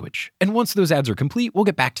native language. And once those ads are complete, we'll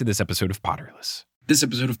get back to this episode of Potterless. This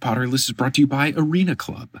episode of Potterless is brought to you by Arena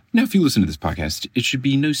Club. Now, if you listen to this podcast, it should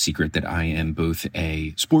be no secret that I am both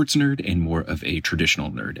a sports nerd and more of a traditional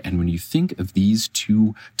nerd. And when you think of these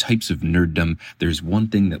two types of nerddom, there's one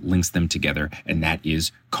thing that links them together, and that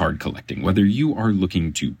is card collecting. Whether you are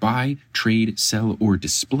looking to buy, trade, sell, or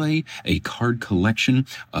display a card collection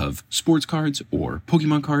of sports cards or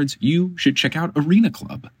Pokemon cards, you should check out Arena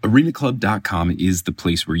Club. ArenaClub.com is the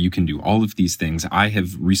place where you can do all of these things. I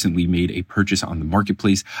have recently made a purchase on the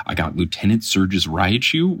marketplace. I got Lieutenant Surge's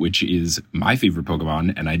Raichu, which is my favorite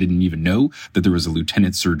Pokemon, and I didn't even know that there was a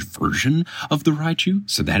Lieutenant Surge version of the Raichu.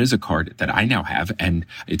 So that is a card that I now have, and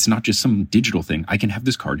it's not just some digital thing. I can have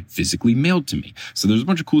this card physically mailed to me. So there's a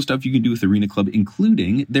bunch of cool stuff you can do with Arena Club,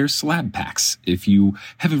 including their slab packs. If you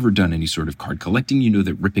have ever done any sort of card collecting, you know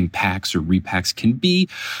that ripping packs or repacks can be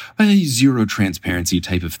a zero transparency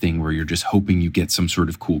type of thing where you're just hoping you get some sort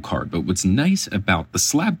of cool card. But what's nice about the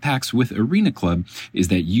slab packs with Arena Club is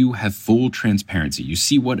that you have full transparency. You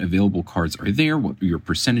see what available cards are there, what your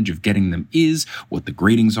percentage of getting them is, what the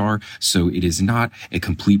gradings are. So it is not a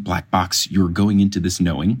complete black box. You're going into this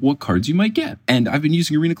knowing what cards you might get. And I've been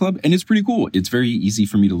using Arena Club, and it's pretty cool. It's very easy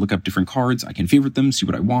for me to look up different cards. I can favorite them, see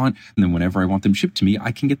what I want, and then whenever I want them shipped to me,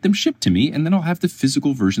 I can get them shipped to me, and then I'll have the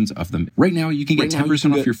physical versions of them. Right now, you can get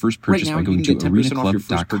 10% off your first purchase by going to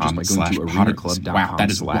arenaclub.com/Potterless. Wow,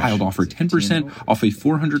 that is a wild offer. 10% off a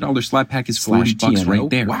 $400 slab pack is $40 right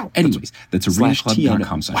there. Wow. Anyways, that's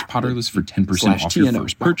arenaclub.com/Potterless for 10% off your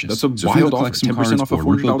first purchase. That's a wild offer. 10% off a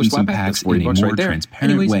 $40 slab pack. That's $40 right there.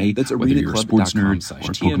 Transparent way, that's whether you're a sports nerd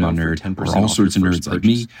or Pokemon nerd or all sorts of nerds like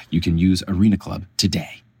me, you can use Arena Club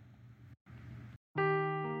today.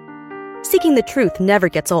 Seeking the truth never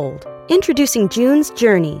gets old. Introducing June's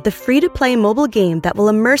Journey, the free-to-play mobile game that will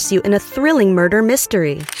immerse you in a thrilling murder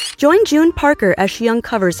mystery. Join June Parker as she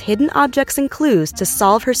uncovers hidden objects and clues to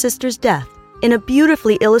solve her sister's death in a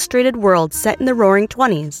beautifully illustrated world set in the Roaring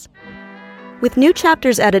 '20s. With new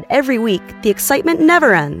chapters added every week, the excitement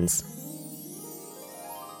never ends.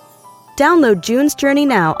 Download June's Journey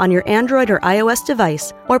now on your Android or iOS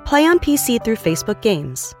device, or play on PC through Facebook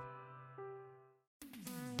Games.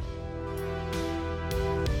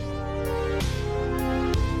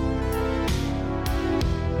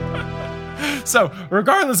 So,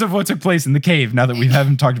 regardless of what took place in the cave, now that we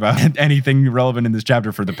haven't talked about anything relevant in this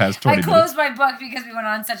chapter for the past 20 I closed my book because we went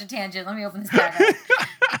on such a tangent. Let me open this back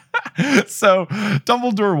up. So,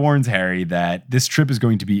 Dumbledore warns Harry that this trip is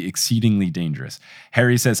going to be exceedingly dangerous.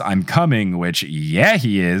 Harry says, "I'm coming," which, yeah,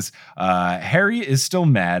 he is. Harry is still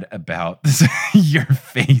mad about this. Your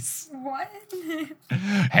face. What?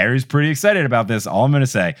 Harry's pretty excited about this, all I'm going to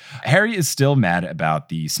say. Harry is still mad about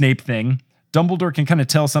the Snape thing. Dumbledore can kind of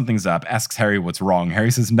tell something's up, asks Harry what's wrong.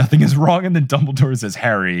 Harry says nothing is wrong, and then Dumbledore says,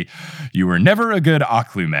 "Harry, you were never a good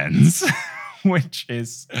Occlumens." Which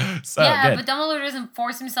is so good. But Dumbledore doesn't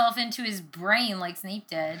force himself into his brain like Snape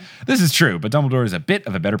did. This is true, but Dumbledore is a bit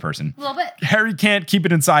of a better person. A little bit. Harry can't keep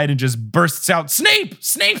it inside and just bursts out, "Snape!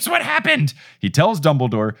 Snape's what happened!" He tells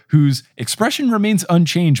Dumbledore, whose expression remains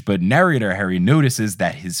unchanged, but narrator Harry notices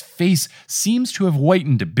that his face seems to have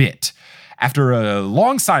whitened a bit. After a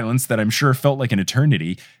long silence that I'm sure felt like an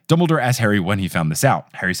eternity, Dumbledore asks Harry when he found this out.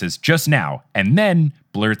 Harry says, "Just now," and then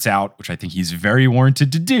blurts out, which I think he's very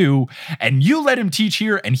warranted to do, "And you let him teach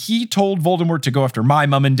here, and he told Voldemort to go after my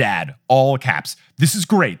mum and dad." All caps. This is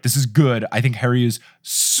great. This is good. I think Harry is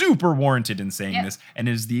super warranted in saying this, and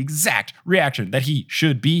is the exact reaction that he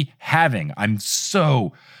should be having. I'm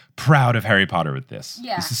so proud of Harry Potter with this.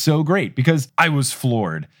 Yeah. This is so great, because I was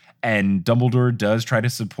floored. And Dumbledore does try to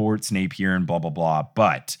support Snape here and blah, blah, blah.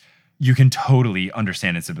 But you can totally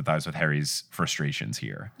understand and sympathize with Harry's frustrations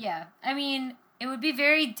here. Yeah. I mean, it would be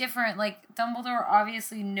very different. Like, Dumbledore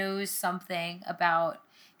obviously knows something about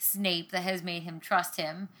Snape that has made him trust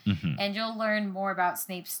him. Mm-hmm. And you'll learn more about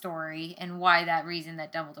Snape's story and why that reason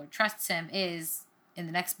that Dumbledore trusts him is in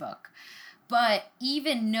the next book. But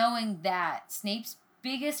even knowing that, Snape's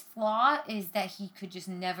biggest flaw is that he could just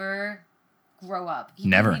never grow up. He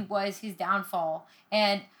really was his downfall.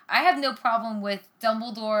 And I have no problem with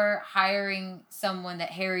Dumbledore hiring someone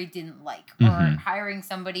that Harry didn't like, or hiring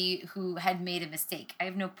somebody who had made a mistake. I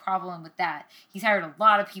have no problem with that. He's hired a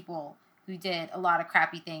lot of people who did a lot of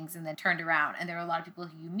crappy things and then turned around. And there are a lot of people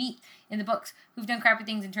who you meet in the books who've done crappy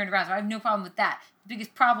things and turned around. So I have no problem with that. The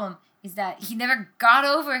biggest problem is that he never got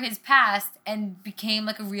over his past and became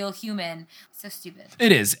like a real human. So stupid.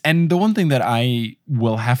 It is. And the one thing that I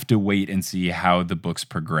will have to wait and see how the books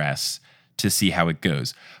progress to see how it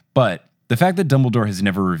goes. But the fact that Dumbledore has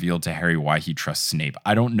never revealed to Harry why he trusts Snape,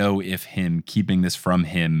 I don't know if him keeping this from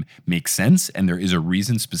him makes sense and there is a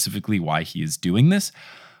reason specifically why he is doing this.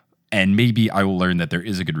 And maybe I will learn that there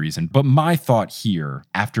is a good reason. But my thought here,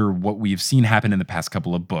 after what we've seen happen in the past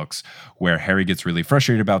couple of books, where Harry gets really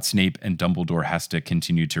frustrated about Snape and Dumbledore has to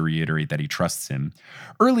continue to reiterate that he trusts him.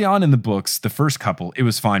 Early on in the books, the first couple, it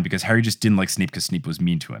was fine because Harry just didn't like Snape because Snape was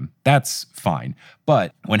mean to him. That's fine.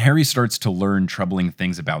 But when Harry starts to learn troubling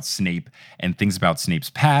things about Snape and things about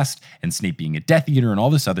Snape's past and Snape being a Death Eater and all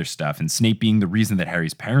this other stuff and Snape being the reason that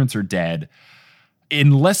Harry's parents are dead,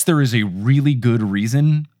 unless there is a really good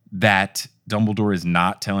reason that Dumbledore is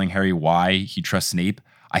not telling Harry why he trusts Snape,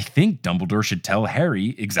 I think Dumbledore should tell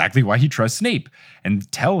Harry exactly why he trusts Snape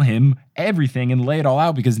and tell him everything and lay it all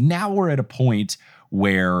out, because now we're at a point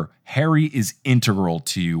where Harry is integral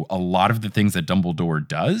to a lot of the things that Dumbledore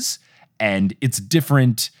does, and it's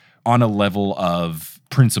different on a level of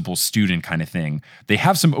principal-student kind of thing. They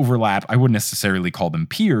have some overlap. I wouldn't necessarily call them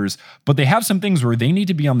peers, but they have some things where they need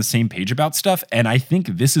to be on the same page about stuff, and I think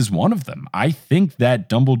this is one of them. I think that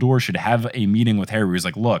Dumbledore should have a meeting with Harry where he's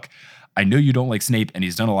like, "Look, I know you don't like Snape, and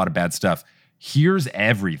he's done a lot of bad stuff. Here's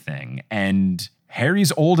everything." And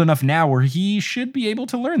Harry's old enough now where he should be able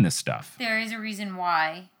to learn this stuff. There is a reason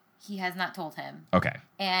why he has not told him. Okay.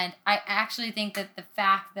 And I actually think that the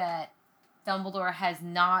fact that Dumbledore has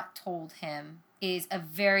not told him is a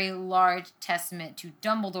very large testament to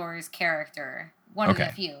Dumbledore's character. One of the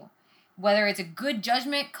few. Whether it's a good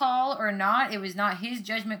judgment call or not, it was not his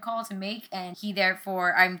judgment call to make, and he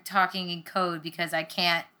therefore, I'm talking in code because I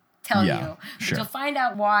can't tell you. But you'll find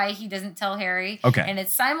out why he doesn't tell Harry. Okay. And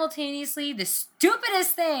it's simultaneously the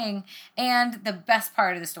stupidest thing and the best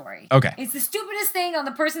part of the story. Okay. It's the stupidest thing on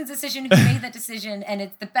the person's decision who made that decision, and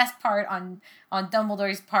it's the best part on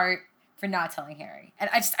Dumbledore's part for not telling Harry.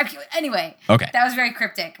 And anyway, that was very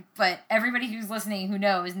cryptic, but everybody who's listening who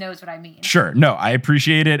knows what I mean. Sure. No, I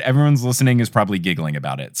appreciate it. Everyone's listening is probably giggling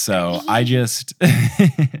about it. So I just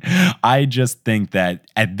think that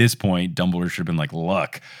at this point, Dumbledore should have been like,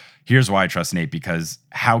 "Look, here's why I trust Snape, because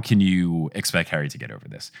how can you expect Harry to get over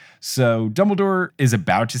this? So Dumbledore is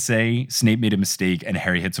about to say Snape made a mistake, and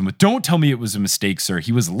Harry hits him with, "Don't tell me it was a mistake, sir.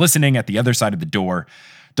 He was listening at the other side of the door."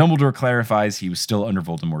 Dumbledore clarifies he was still under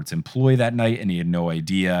Voldemort's employ that night, and he had no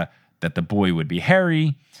idea that the boy would be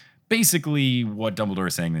Harry. Basically, what Dumbledore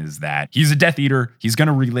is saying is that he's a Death Eater. He's going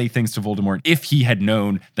to relay things to Voldemort. If he had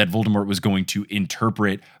known that Voldemort was going to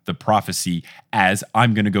interpret the prophecy as,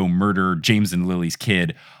 "I'm going to go murder James and Lily's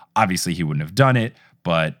kid," obviously he wouldn't have done it.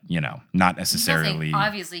 But, not necessarily.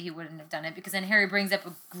 Obviously, he wouldn't have done it, because then Harry brings up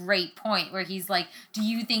a great point where he's like, do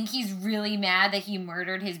you think he's really mad that he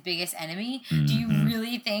murdered his biggest enemy? Mm-hmm. Do you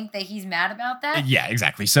really think that he's mad about that? Yeah,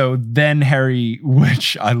 exactly. So then Harry,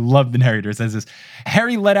 which I love the narrator says this,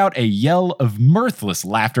 Harry let out a yell of mirthless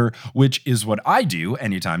laughter, which is what I do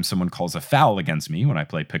anytime someone calls a foul against me when I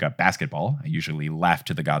play pickup basketball. I usually laugh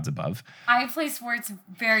to the gods above. I play sports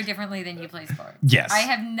very differently than you play sports. Yes. I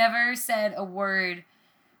have never said a word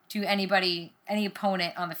to anybody, any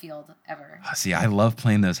opponent on the field ever. See, I love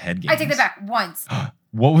playing those head games. I take that back once.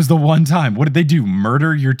 What was the one time? What did they do?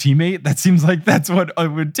 Murder your teammate? That seems like that's what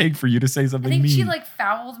it would take for you to say something mean. I think she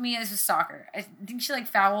fouled me as a soccer. I think she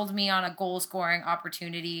fouled me on a goal scoring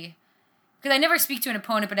opportunity. Because I never speak to an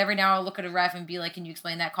opponent, but every now I'll look at a ref and be like, "Can you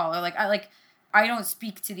explain that call?" Or I don't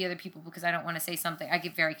speak to the other people because I don't want to say something. I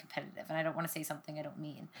get very competitive, and I don't want to say something I don't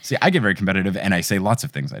mean. See, I get very competitive, and I say lots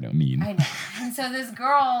of things I don't mean. I know. And so this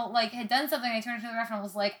girl, had done something. I turned to the ref and I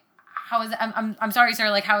was like, "How is that? I'm sorry, sir.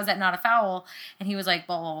 How is that not a foul?" And he was like,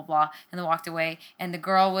 "Blah, blah, blah, blah," and then walked away. And the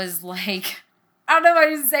girl was like, I don't know if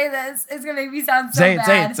I should say this. It's going to make me sound so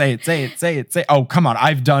bad. Say it. Oh, come on.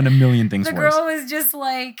 I've done a million things worse. The girl was just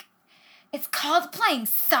like, "It's called playing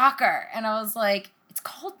soccer." And I was like, "It's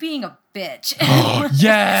called being a bitch." Oh,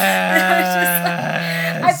 yes.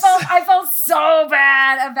 I felt so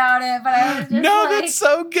bad about it, but I was just that's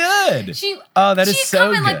so good. That is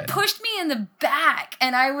so good. She come and pushed me in the back,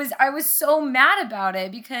 and I was so mad about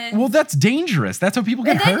it because. Well, that's dangerous. That's how people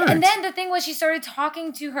get hurt. And then the thing was, she started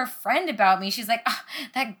talking to her friend about me. She's like, "Oh,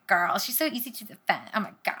 that girl, she's so easy to defend." Oh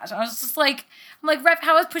my gosh! I was just like, "Ref,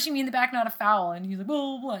 how is pushing me in the back not a foul?" And he's like,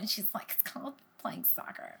 "Blah, blah, blah." And she's like, "It's called playing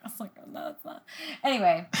soccer." I was like, "Oh, no, it's not."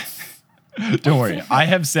 Anyway. Don't worry. I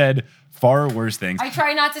have said far worse things. I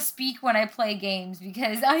try not to speak when I play games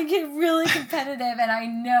because I get really competitive, and I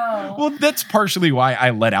know. Well, that's partially why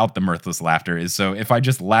I let out the mirthless laughter, is so if I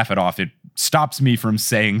just laugh it off, it stops me from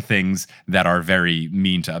saying things that are very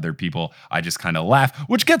mean to other people. I just kind of laugh,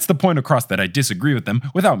 which gets the point across that I disagree with them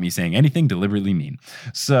without me saying anything deliberately mean.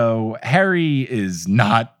 So Harry is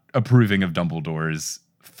not approving of Dumbledore's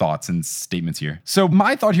thoughts and statements here. So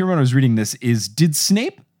my thought here when I was reading this is, did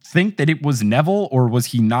Snape think that it was Neville, or was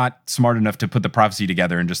he not smart enough to put the prophecy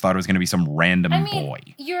together and just thought it was going to be some random boy?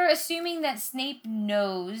 You're assuming that Snape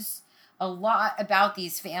knows a lot about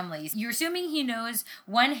these families. You're assuming he knows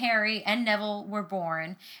when Harry and Neville were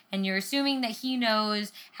born, and you're assuming that he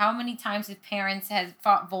knows how many times his parents had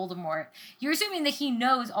fought Voldemort. You're assuming that he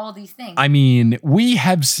knows all these things. I mean, we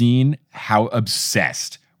have seen how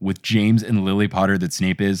obsessed with James and Lily Potter that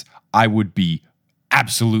Snape is. I would be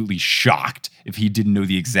absolutely shocked if he didn't know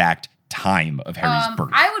the exact time of Harry's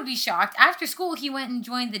birth. I would be shocked. After school, he went and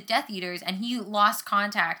joined the Death Eaters, and he lost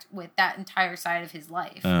contact with that entire side of his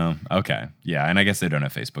life. Oh, okay. Yeah, and I guess they don't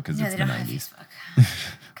have Facebook because it's the 90s. They don't have Facebook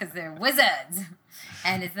because they're wizards,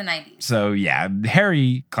 and it's the 90s. So, yeah,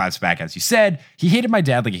 Harry claps back, as you said. He hated my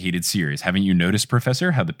dad like he hated Sirius. Haven't you noticed,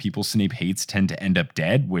 Professor, how the people Snape hates tend to end up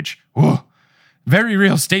dead? Which, very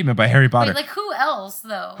real statement by Harry Potter. Wait, who else,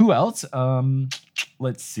 though? Who else?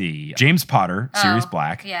 Let's see. James Potter, Sirius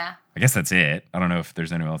Black. Yeah. I guess that's it. I don't know if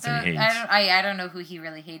there's anyone else that he hates. I don't know who he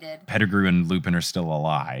really hated. Pettigrew and Lupin are still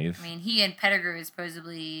alive. I mean, he and Pettigrew is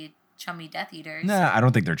supposedly chummy Death Eaters. Nah, I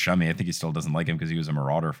don't think they're chummy. I think he still doesn't like him because he was a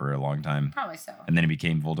marauder for a long time. Probably so. And then he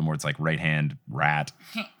became Voldemort's right-hand rat.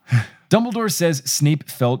 Dumbledore says Snape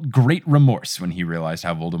felt great remorse when he realized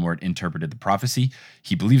how Voldemort interpreted the prophecy.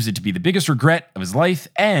 He believes it to be the biggest regret of his life,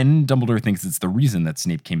 and Dumbledore thinks it's the reason that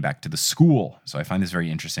Snape came back to the school. So I find this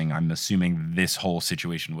very interesting. I'm assuming this whole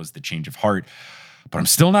situation was the change of heart, but I'm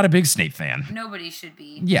still not a big Snape fan. Nobody should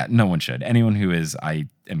be. Yeah, no one should. Anyone who is, I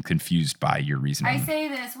am confused by your reasoning. I say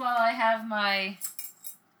this while I have my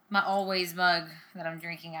always mug that I'm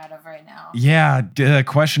drinking out of right now. Yeah,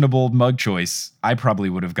 questionable mug choice. I probably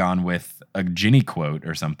would have gone with a Ginny quote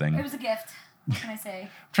or something. It was a gift. What can I say? I'm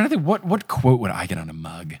trying to think, what quote would I get on a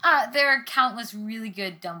mug? There are countless really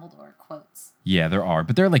good Dumbledore quotes. Yeah, there are,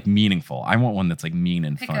 but they're like meaningful. I want one that's like mean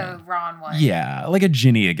and Pick funny. a Ron one. Yeah, like a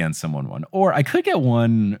Ginny against someone one. Or I could get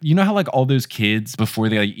one, you know how like all those kids, before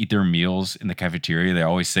they like eat their meals in the cafeteria, they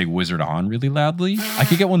always say Wizard On really loudly? I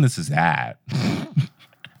could get one that says that.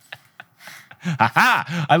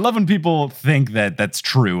 Haha! I love when people think that that's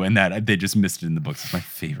true and that they just missed it in the books. It's my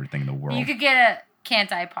favorite thing in the world. You could get a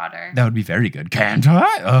Can't I, Potter? That would be very good. Can't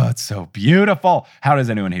I? Oh, it's so beautiful. How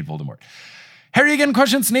does anyone hate Voldemort? Harry again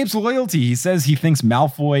questions Snape's loyalty. He says he thinks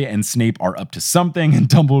Malfoy and Snape are up to something, and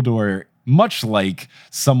Dumbledore, much like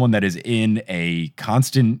someone that is in a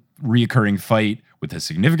constant reoccurring fight with a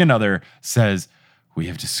significant other, says, "We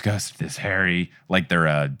have discussed this, Harry," like they're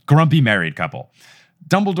a grumpy married couple.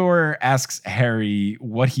 Dumbledore asks Harry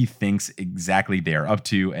what he thinks exactly they are up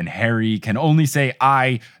to, and Harry can only say,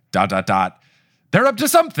 they're up to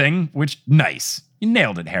something, which, nice. You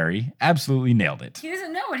nailed it, Harry. Absolutely nailed it. He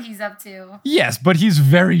doesn't know what he's up to. Yes, but he's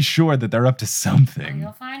very sure that they're up to something.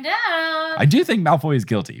 You'll find out. I do think Malfoy is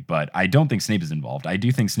guilty, but I don't think Snape is involved. I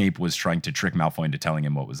do think Snape was trying to trick Malfoy into telling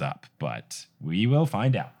him what was up, but we will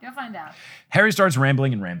find out. You'll find out. Harry starts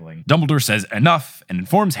rambling and rambling. Dumbledore says enough and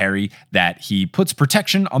informs Harry that he puts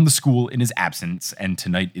protection on the school in his absence, and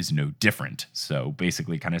tonight is no different. So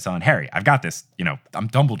basically kind of telling Harry, I've got this. You know, I'm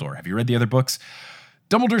Dumbledore. Have you read the other books?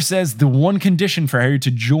 Dumbledore says the one condition for Harry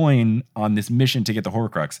to join on this mission to get the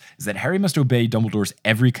Horcrux is that Harry must obey Dumbledore's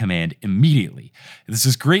every command immediately. This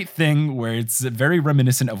is great thing where it's very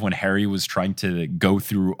reminiscent of when Harry was trying to go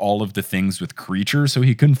through all of the things with Creature so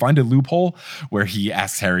he couldn't find a loophole, where he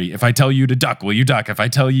asks Harry, if I tell you to duck, will you duck? If I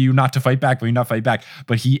tell you not to fight back, will you not fight back?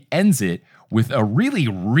 But he ends it with a really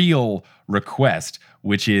real request,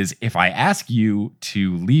 which is, if I ask you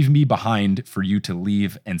to leave me behind for you to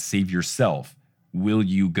leave and save yourself, will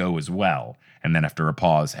you go as well? And then after a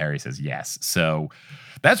pause, Harry says yes. So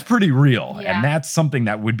that's pretty real. Yeah. And that's something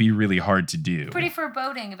that would be really hard to do. Pretty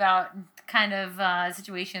foreboding about kind of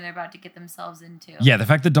situation they're about to get themselves into. Yeah, the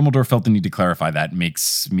fact that Dumbledore felt the need to clarify that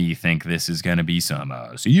makes me think this is going to be some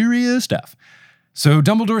serious stuff. So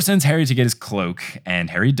Dumbledore sends Harry to get his cloak, and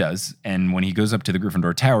Harry does. And when he goes up to the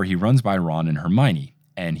Gryffindor Tower, he runs by Ron and Hermione.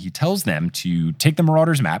 And he tells them to take the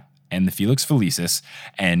Marauders map and the Felix Felicis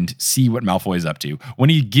and see what Malfoy is up to. When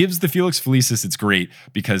he gives the Felix Felicis, it's great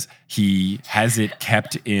because he has it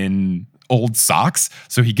kept in old socks.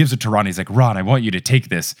 So he gives it to Ron. He's like, Ron, I want you to take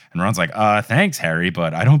this. And Ron's like, thanks, Harry,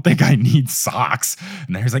 but I don't think I need socks.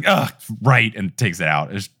 And Harry's like, right, and takes it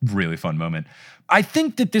out. It's a really fun moment. I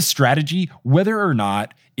think that this strategy, whether or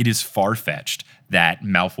not it is far-fetched that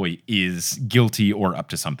Malfoy is guilty or up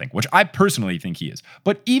to something, which I personally think he is.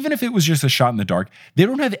 But even if it was just a shot in the dark, they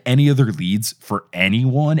don't have any other leads for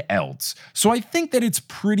anyone else. So I think that it's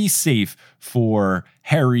pretty safe for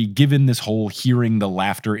Harry, given this whole hearing the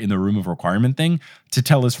laughter in the room of requirement thing, to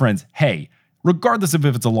tell his friends, hey, regardless of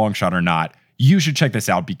if it's a long shot or not, you should check this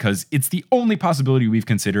out because it's the only possibility we've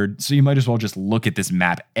considered, so you might as well just look at this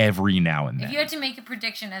map every now and then. If you had to make a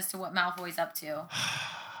prediction as to what Malfoy's up to,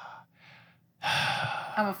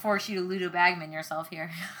 I'm going to force you to Ludo Bagman yourself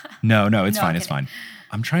here. No, it's fine, it's fine.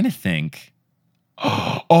 I'm trying to think.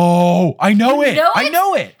 Oh, I know it. I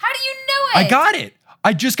know it. How do you know it? I got it.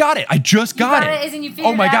 I just got it. You got it. As in you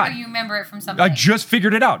figured it out, or you remember it from something? I just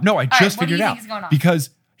figured it out. No, I just figured it out. What do you think is going on?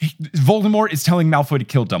 Because Voldemort is telling Malfoy to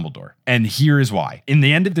kill Dumbledore. And here is why. In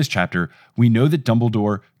the end of this chapter, we know that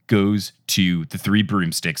Dumbledore goes to the Three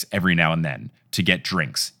Broomsticks every now and then to get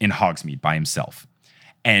drinks in Hogsmeade by himself.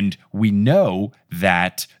 And we know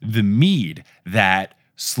that the mead that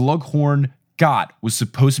Slughorn got was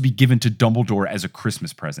supposed to be given to Dumbledore as a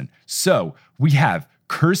Christmas present. So we have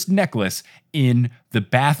cursed necklace in the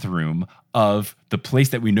bathroom of the place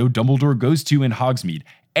that we know Dumbledore goes to in Hogsmeade.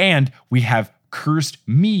 And we have cursed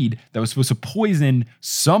mead that was supposed to poison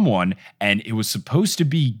someone, and it was supposed to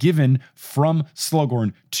be given from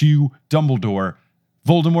Slughorn to Dumbledore.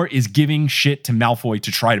 Voldemort is giving shit to Malfoy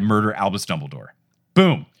to try to murder Albus Dumbledore.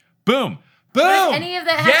 Boom. Boom. Boom. What does any of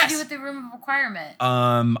that have to do with the room of requirement?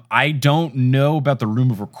 I don't know about the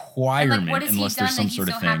room of requirement, what has unless he done there's some that sort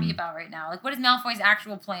he's of so thing. happy about right now? Like, what is Malfoy's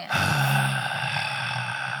actual plan?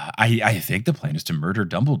 I think the plan is to murder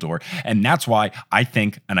Dumbledore. And that's why I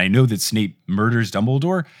think, and I know that Snape murders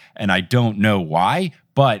Dumbledore, and I don't know why,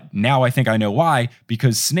 but now I think I know why,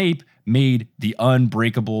 because Snape made the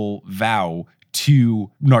unbreakable vow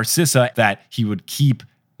to Narcissa that he would keep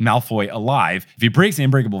Malfoy alive. If he breaks the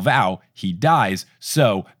unbreakable vow, he dies.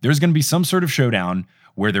 So there's going to be some sort of showdown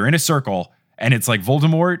where they're in a circle, and it's like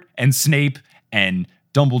Voldemort and Snape and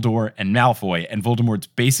Dumbledore, and Malfoy, and Voldemort's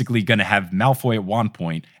basically going to have Malfoy at one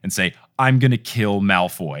point and say, I'm going to kill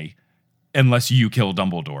Malfoy unless you kill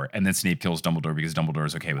Dumbledore. And then Snape kills Dumbledore because Dumbledore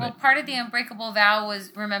is okay with it. Well, part of the unbreakable vow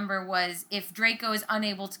was if Draco is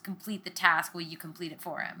unable to complete the task, will you complete it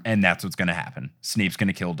for him? And that's what's going to happen. Snape's going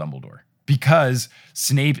to kill Dumbledore because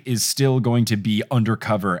Snape is still going to be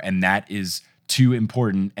undercover, and that is too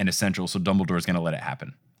important and essential, so Dumbledore is going to let it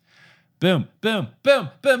happen. Boom, boom, boom,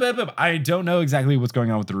 boom, boom, boom. I don't know exactly what's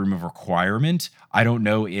going on with the Room of Requirement. I don't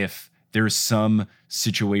know if there's some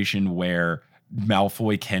situation where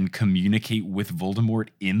Malfoy can communicate with Voldemort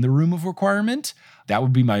in the Room of Requirement. That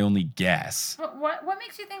would be my only guess. But what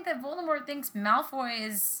makes you think that Voldemort thinks Malfoy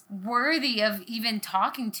is worthy of even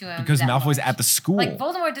talking to him? Because Malfoy's much? at the school. Like,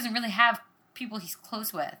 Voldemort doesn't really have people he's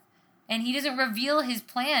close with. And he doesn't reveal his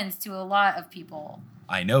plans to a lot of people.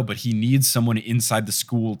 I know, but he needs someone inside the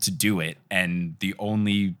school to do it. And the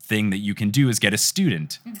only thing that you can do is get a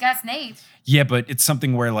student. He's got Snape. Yeah, but it's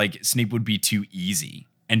something where, like, Snape would be too easy.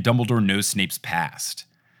 And Dumbledore knows Snape's past.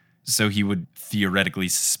 So he would theoretically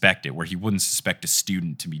suspect it, where he wouldn't suspect a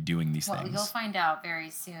student to be doing these things. Well, you'll find out very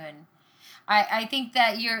soon. I think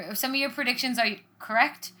that some of your predictions are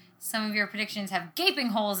correct. Some of your predictions have gaping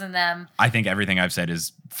holes in them. I think everything I've said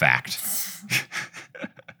is fact.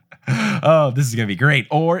 Oh, this is going to be great.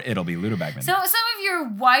 Or it'll be Ludo Beckman. So some of your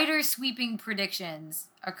wider sweeping predictions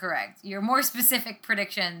are correct. Your more specific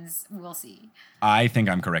predictions, we'll see. I think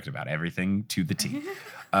I'm correct about everything to the T.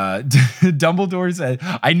 Dumbledore said,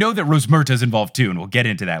 I know that Rosmerta's involved too, and we'll get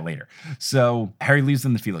into that later. So Harry leaves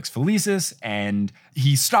them the Felix Felicis, and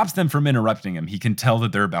he stops them from interrupting him. He can tell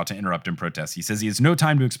that they're about to interrupt and protest. He says he has no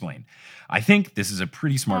time to explain. I think this is a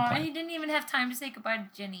pretty smart plan. He didn't even have time to say goodbye to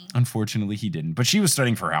Ginny. Unfortunately, he didn't. But she was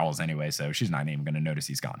studying for owls anyway, so she's not even going to notice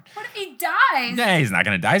he's gone. What if he dies? Nah, he's not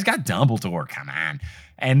going to die. He's got Dumbledore. Come on.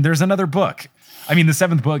 And there's another book. I mean, the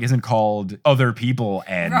 7th book isn't called Other People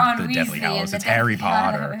and Ron the Deathly Weasley Hallows. and It's the Harry Deathly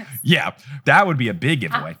Potter. Hallows. Yeah, that would be a big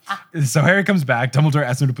giveaway. So Harry comes back. Dumbledore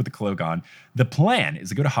asks him to put the cloak on. The plan is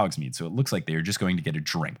to go to Hogsmeade, so it looks like they are just going to get a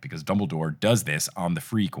drink because Dumbledore does this on the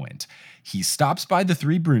frequent. He stops by the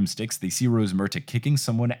 3 broomsticks. They see Rosmerta kicking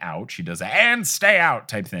someone out. She does a "and stay out"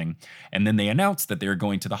 type thing. And then they announce that they're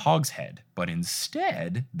going to the Hogshead. But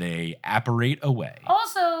instead, they apparate away.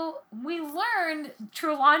 Also, we learned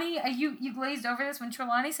Trelawney, you glazed over this when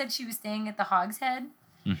Trelawney said she was staying at the Hogshead.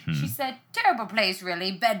 Mm-hmm. She said, terrible place,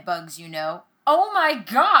 really. Bed bugs, you know. Oh my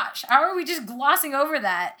gosh. How are we just glossing over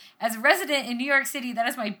that? As a resident in New York City, that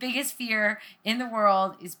is my biggest fear in the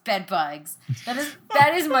world is bed bugs.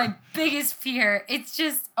 That is my biggest fear. It's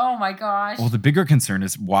just, oh my gosh. Well, the bigger concern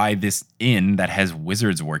is why this inn that has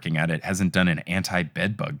wizards working at it hasn't done an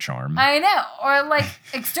anti-bed bug charm. I know. Or like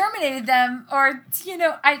exterminated them or,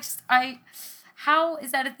 how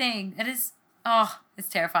is that a thing? That is, it's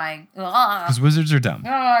terrifying. Because wizards are dumb.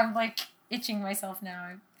 Oh, I'm like itching myself now.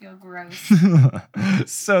 I feel gross.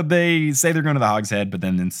 So they say they're going to the Hogshead, but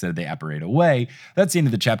then instead they apparate away. That's the end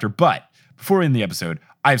of the chapter. But before we end the episode,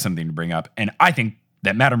 I have something to bring up. And I think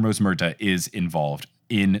that Madame Rosmerta is involved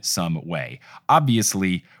in some way.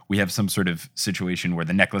 Obviously, we have some sort of situation where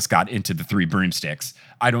the necklace got into the 3 broomsticks.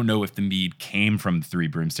 I don't know if the mead came from the 3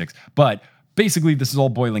 broomsticks, but basically this is all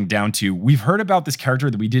boiling down to we've heard about this character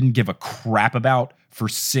that we didn't give a crap about for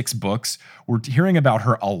 6 books. We're hearing about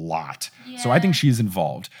her a lot. Yeah. So I think she's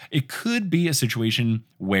involved. It could be a situation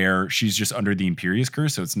where she's just under the Imperius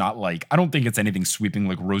curse. So it's not like, I don't think it's anything sweeping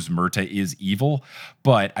like Rosmerta is evil,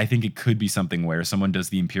 but I think it could be something where someone does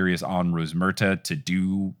the Imperius on Rosmerta to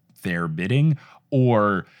do their bidding,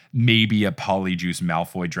 or maybe a Polyjuice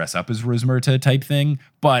Malfoy dress up as Rosmerta type thing.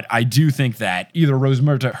 But I do think that either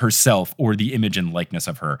Rosmerta herself or the image and likeness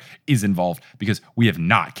of her is involved, because we have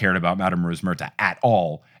not cared about Madame Rosmerta at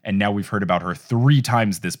all. And now we've heard about her 3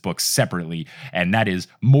 times this book separately, and that is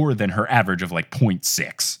more than her average of like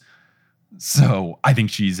 0.6. So I think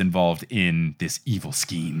she's involved in this evil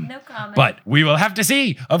scheme. No comment. But we will have to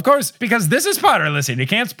see, of course, because this is Potterless and you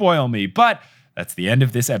can't spoil me. But that's the end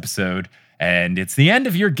of this episode. And it's the end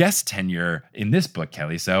of your guest tenure in this book,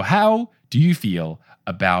 Kelly. So how do you feel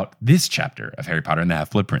about this chapter of Harry Potter and the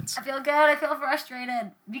Half-Blood Prince? I feel good. I feel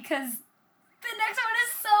frustrated because the next one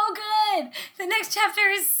is so good. The next chapter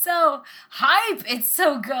is so hype. It's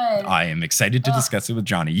so good. I am excited to discuss it with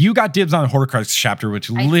Johnny. You got dibs on Horcrux chapter, which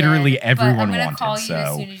literally everyone wanted. I'm going to call you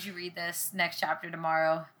as soon as you read this next chapter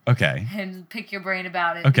tomorrow. Okay. And pick your brain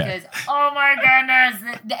about it. Okay. Because, oh my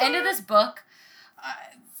goodness, the end of this book...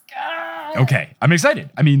 Okay, I'm excited.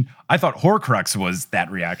 I mean, I thought Horcrux was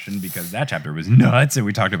that reaction because that chapter was nuts and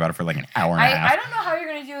we talked about it for like an hour and a half. I don't know how you're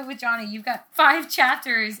going to do it with Johnny. You've got 5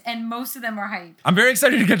 chapters, and most of them are hype. I'm very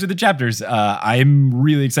excited to get to the chapters. I'm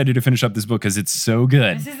really excited to finish up this book because it's so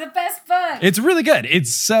good. This is the best book. It's really good.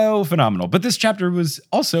 It's so phenomenal. But this chapter was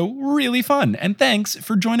also really fun. And thanks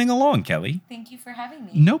for joining along, Kelly. Thank you for having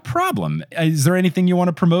me. No problem. Is there anything you want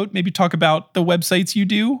to promote? Maybe talk about the websites you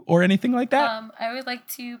do or anything like that? I would like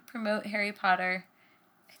to promote Harry Potter.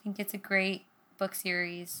 I think it's a great book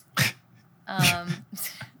series.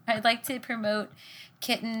 I'd like to promote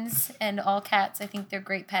kittens and all cats. I think they're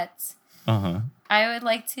great pets. Uh-huh. I would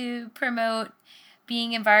like to promote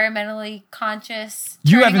being environmentally conscious.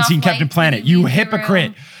 You haven't seen Captain Planet. You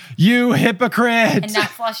hypocrite. You hypocrite. And not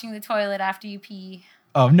flushing the toilet after you pee.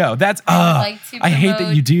 Oh, no. That's... I hate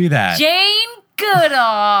that you do that. Jane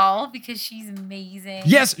Goodall, because she's amazing.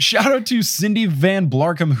 Yes, shout out to Cindy Van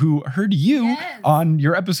Blarcom, who heard you on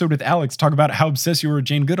your episode with Alex talk about how obsessed you were with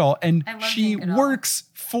Jane Goodall, and she works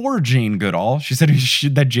for Jane Goodall. She said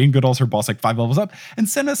that Jane Goodall's her boss like 5 levels up, and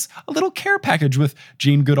sent us a little care package with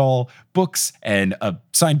Jane Goodall books and a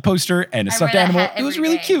signed poster and a stuffed animal. It was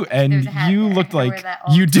really cute, and you looked like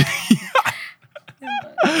you did.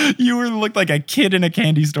 You looked like a kid in a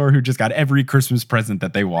candy store who just got every Christmas present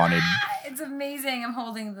that they wanted. It's amazing. I'm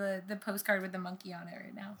holding the postcard with the monkey on it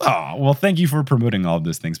right now. Oh, well, thank you for promoting all of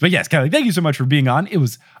those things. But yes, Kelly, thank you so much for being on. It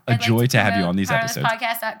was a joy to have you on these episodes.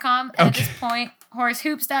 Podcast.com. At this point,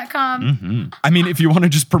 horsehoops.com. Mm-hmm. I mean, if you want to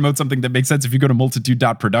just promote something that makes sense, if you go to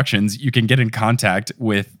multitude.productions, you can get in contact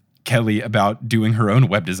with Kelly about doing her own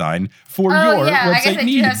web design for your website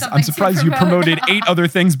needs. I'm surprised you promoted 8 other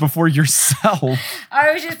things before yourself.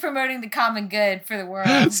 I was just promoting the common good for the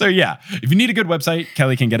world. So yeah, if you need a good website,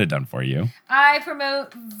 Kelly can get it done for you. I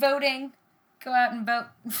promote voting. Go out and vote.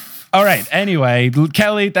 All right. Anyway,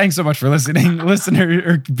 Kelly, thanks so much for listening.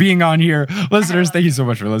 Being on here. Listeners, thank you so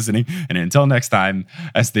much for listening. And until next time,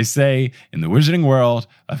 as they say in the wizarding world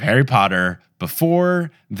of Harry Potter,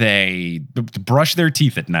 before they brush their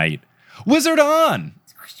teeth at night, wizard on!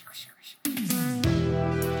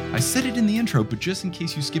 I said it in the intro, but just in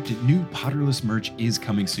case you skipped it, new Potterless merch is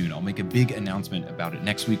coming soon. I'll make a big announcement about it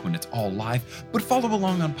next week when it's all live, but follow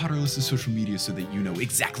along on Potterless' social media so that you know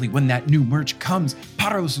exactly when that new merch comes.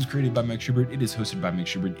 Potterless is created by Mike Schubert. It is hosted by Mike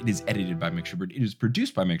Schubert. It is edited by Mike Schubert. It is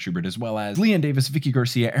produced by Mike Schubert, as well as Leanne Davis, Vicky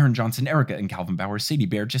Garcia, Aaron Johnson, Erica and Calvin Bauer, Sadie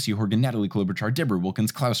Bear, Jesse Horgan, Natalie Klobuchar, Deborah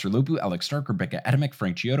Wilkins, Klaus Lopu, Alex Stark, Rebecca Adamek,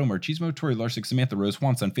 Frank Chiodo, Marchismo, Tori Larsick, Samantha Rose,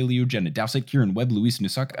 Juan Sanfilio, Jenna Dowsett, Kieran Webb, Luis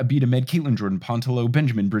Nusak, Abida Med, Caitlin Jordan Pontillo,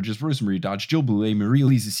 Benjamin Bridges, Rosemary Dodge, Jill Boulay, Maria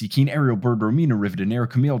Lisa C. Keen, Ariel Bird, Romina Rivedanero,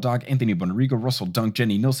 Camille Dog, Anthony Bonarigo, Russell Dunk,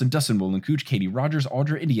 Jenny Nilsson, Dustin Wolin Cooch, Katie Rogers,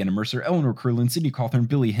 Audra, Indiana Mercer, Eleanor Curlin, Sydney Cawthorn,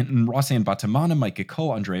 Billy Hinton, Rossanne Batamana, Micah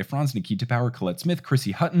Cull, Andrea Franz, Nikita Power, Colette Smith,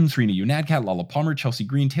 Chrissy Hutton, Trina Unadcat, Lala Palmer, Chelsea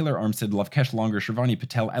Green, Taylor Armstead, Lovekesh Longer, Shivani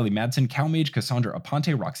Patel, Ali Madsen, Calmage, Cassandra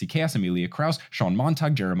Aponte, Roxy Chaos, Amelia Kraus, Sean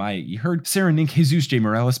Montag, Jeremiah E. Hurd, Sarah Nink, Jesus J.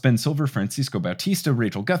 Morales, Ben Silver, Francisco Bautista,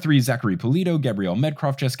 Rachel Guthrie, Zachary Polito, Gabrielle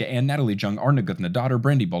Medcroft, Jessica Ann, Natalie Jung, Arna Gutna Daughter,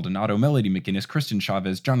 Brandy Baldonado, Melody McInnes, Kristen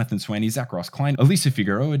Chavez, Jonathan Swaney, Zach Ross Klein, Elisa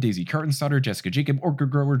Figueroa, Daisy Cartensdaughter, Jessica Jacob, Orca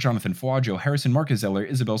Grower, Jonathan Foy, Joe Harrison, Marcus Zeller,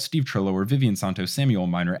 Isabel, Steve Trellower, Vivian Santos, Samuel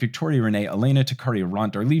Miner, Victoria Renee, Elena, Takaria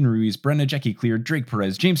Ront, Darlene Ruiz, Brenna, Jackie Clear, Drake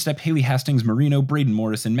Perez, James Stepp, Haley Hastings, Marino, Braden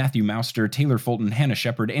Morrison, Matthew Mouster, Taylor Fulton, Hannah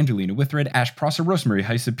Shepard, Angelina Withred, Ash Prosser, Rosemary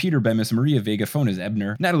Heisa, Peter Bemis, Maria Vega, Fonas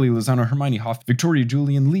Ebner, Natalie Lozano, Hermione Hoff, Victoria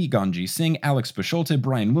Julian, Lee Ganji Singh, Alex Basholte,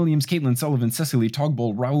 Brian Williams, Caitlin Sullivan, Cecily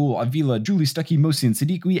Togbol, Raul Avila, Julie Stuckey, Mohsin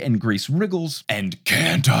Siddiqui, and Grace Riggles. And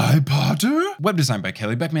Can't I Potter? Web design by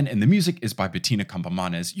Kelly Beckman, and the music is by Bettina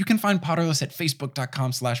Campamanes. You can find Potterless at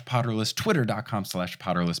facebook.com/Potterless,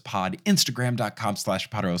 twitter.com/PotterlessPod,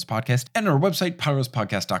 instagram.com/PotterlessPodcast, and our website,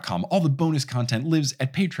 PotterlessPodcast.com. All the bonus content lives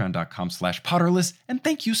at patreon.com/Potterless, and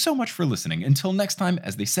thank you so much for listening. Until next time,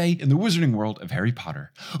 as they say in the wizarding world of Harry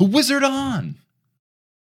Potter, wizard on!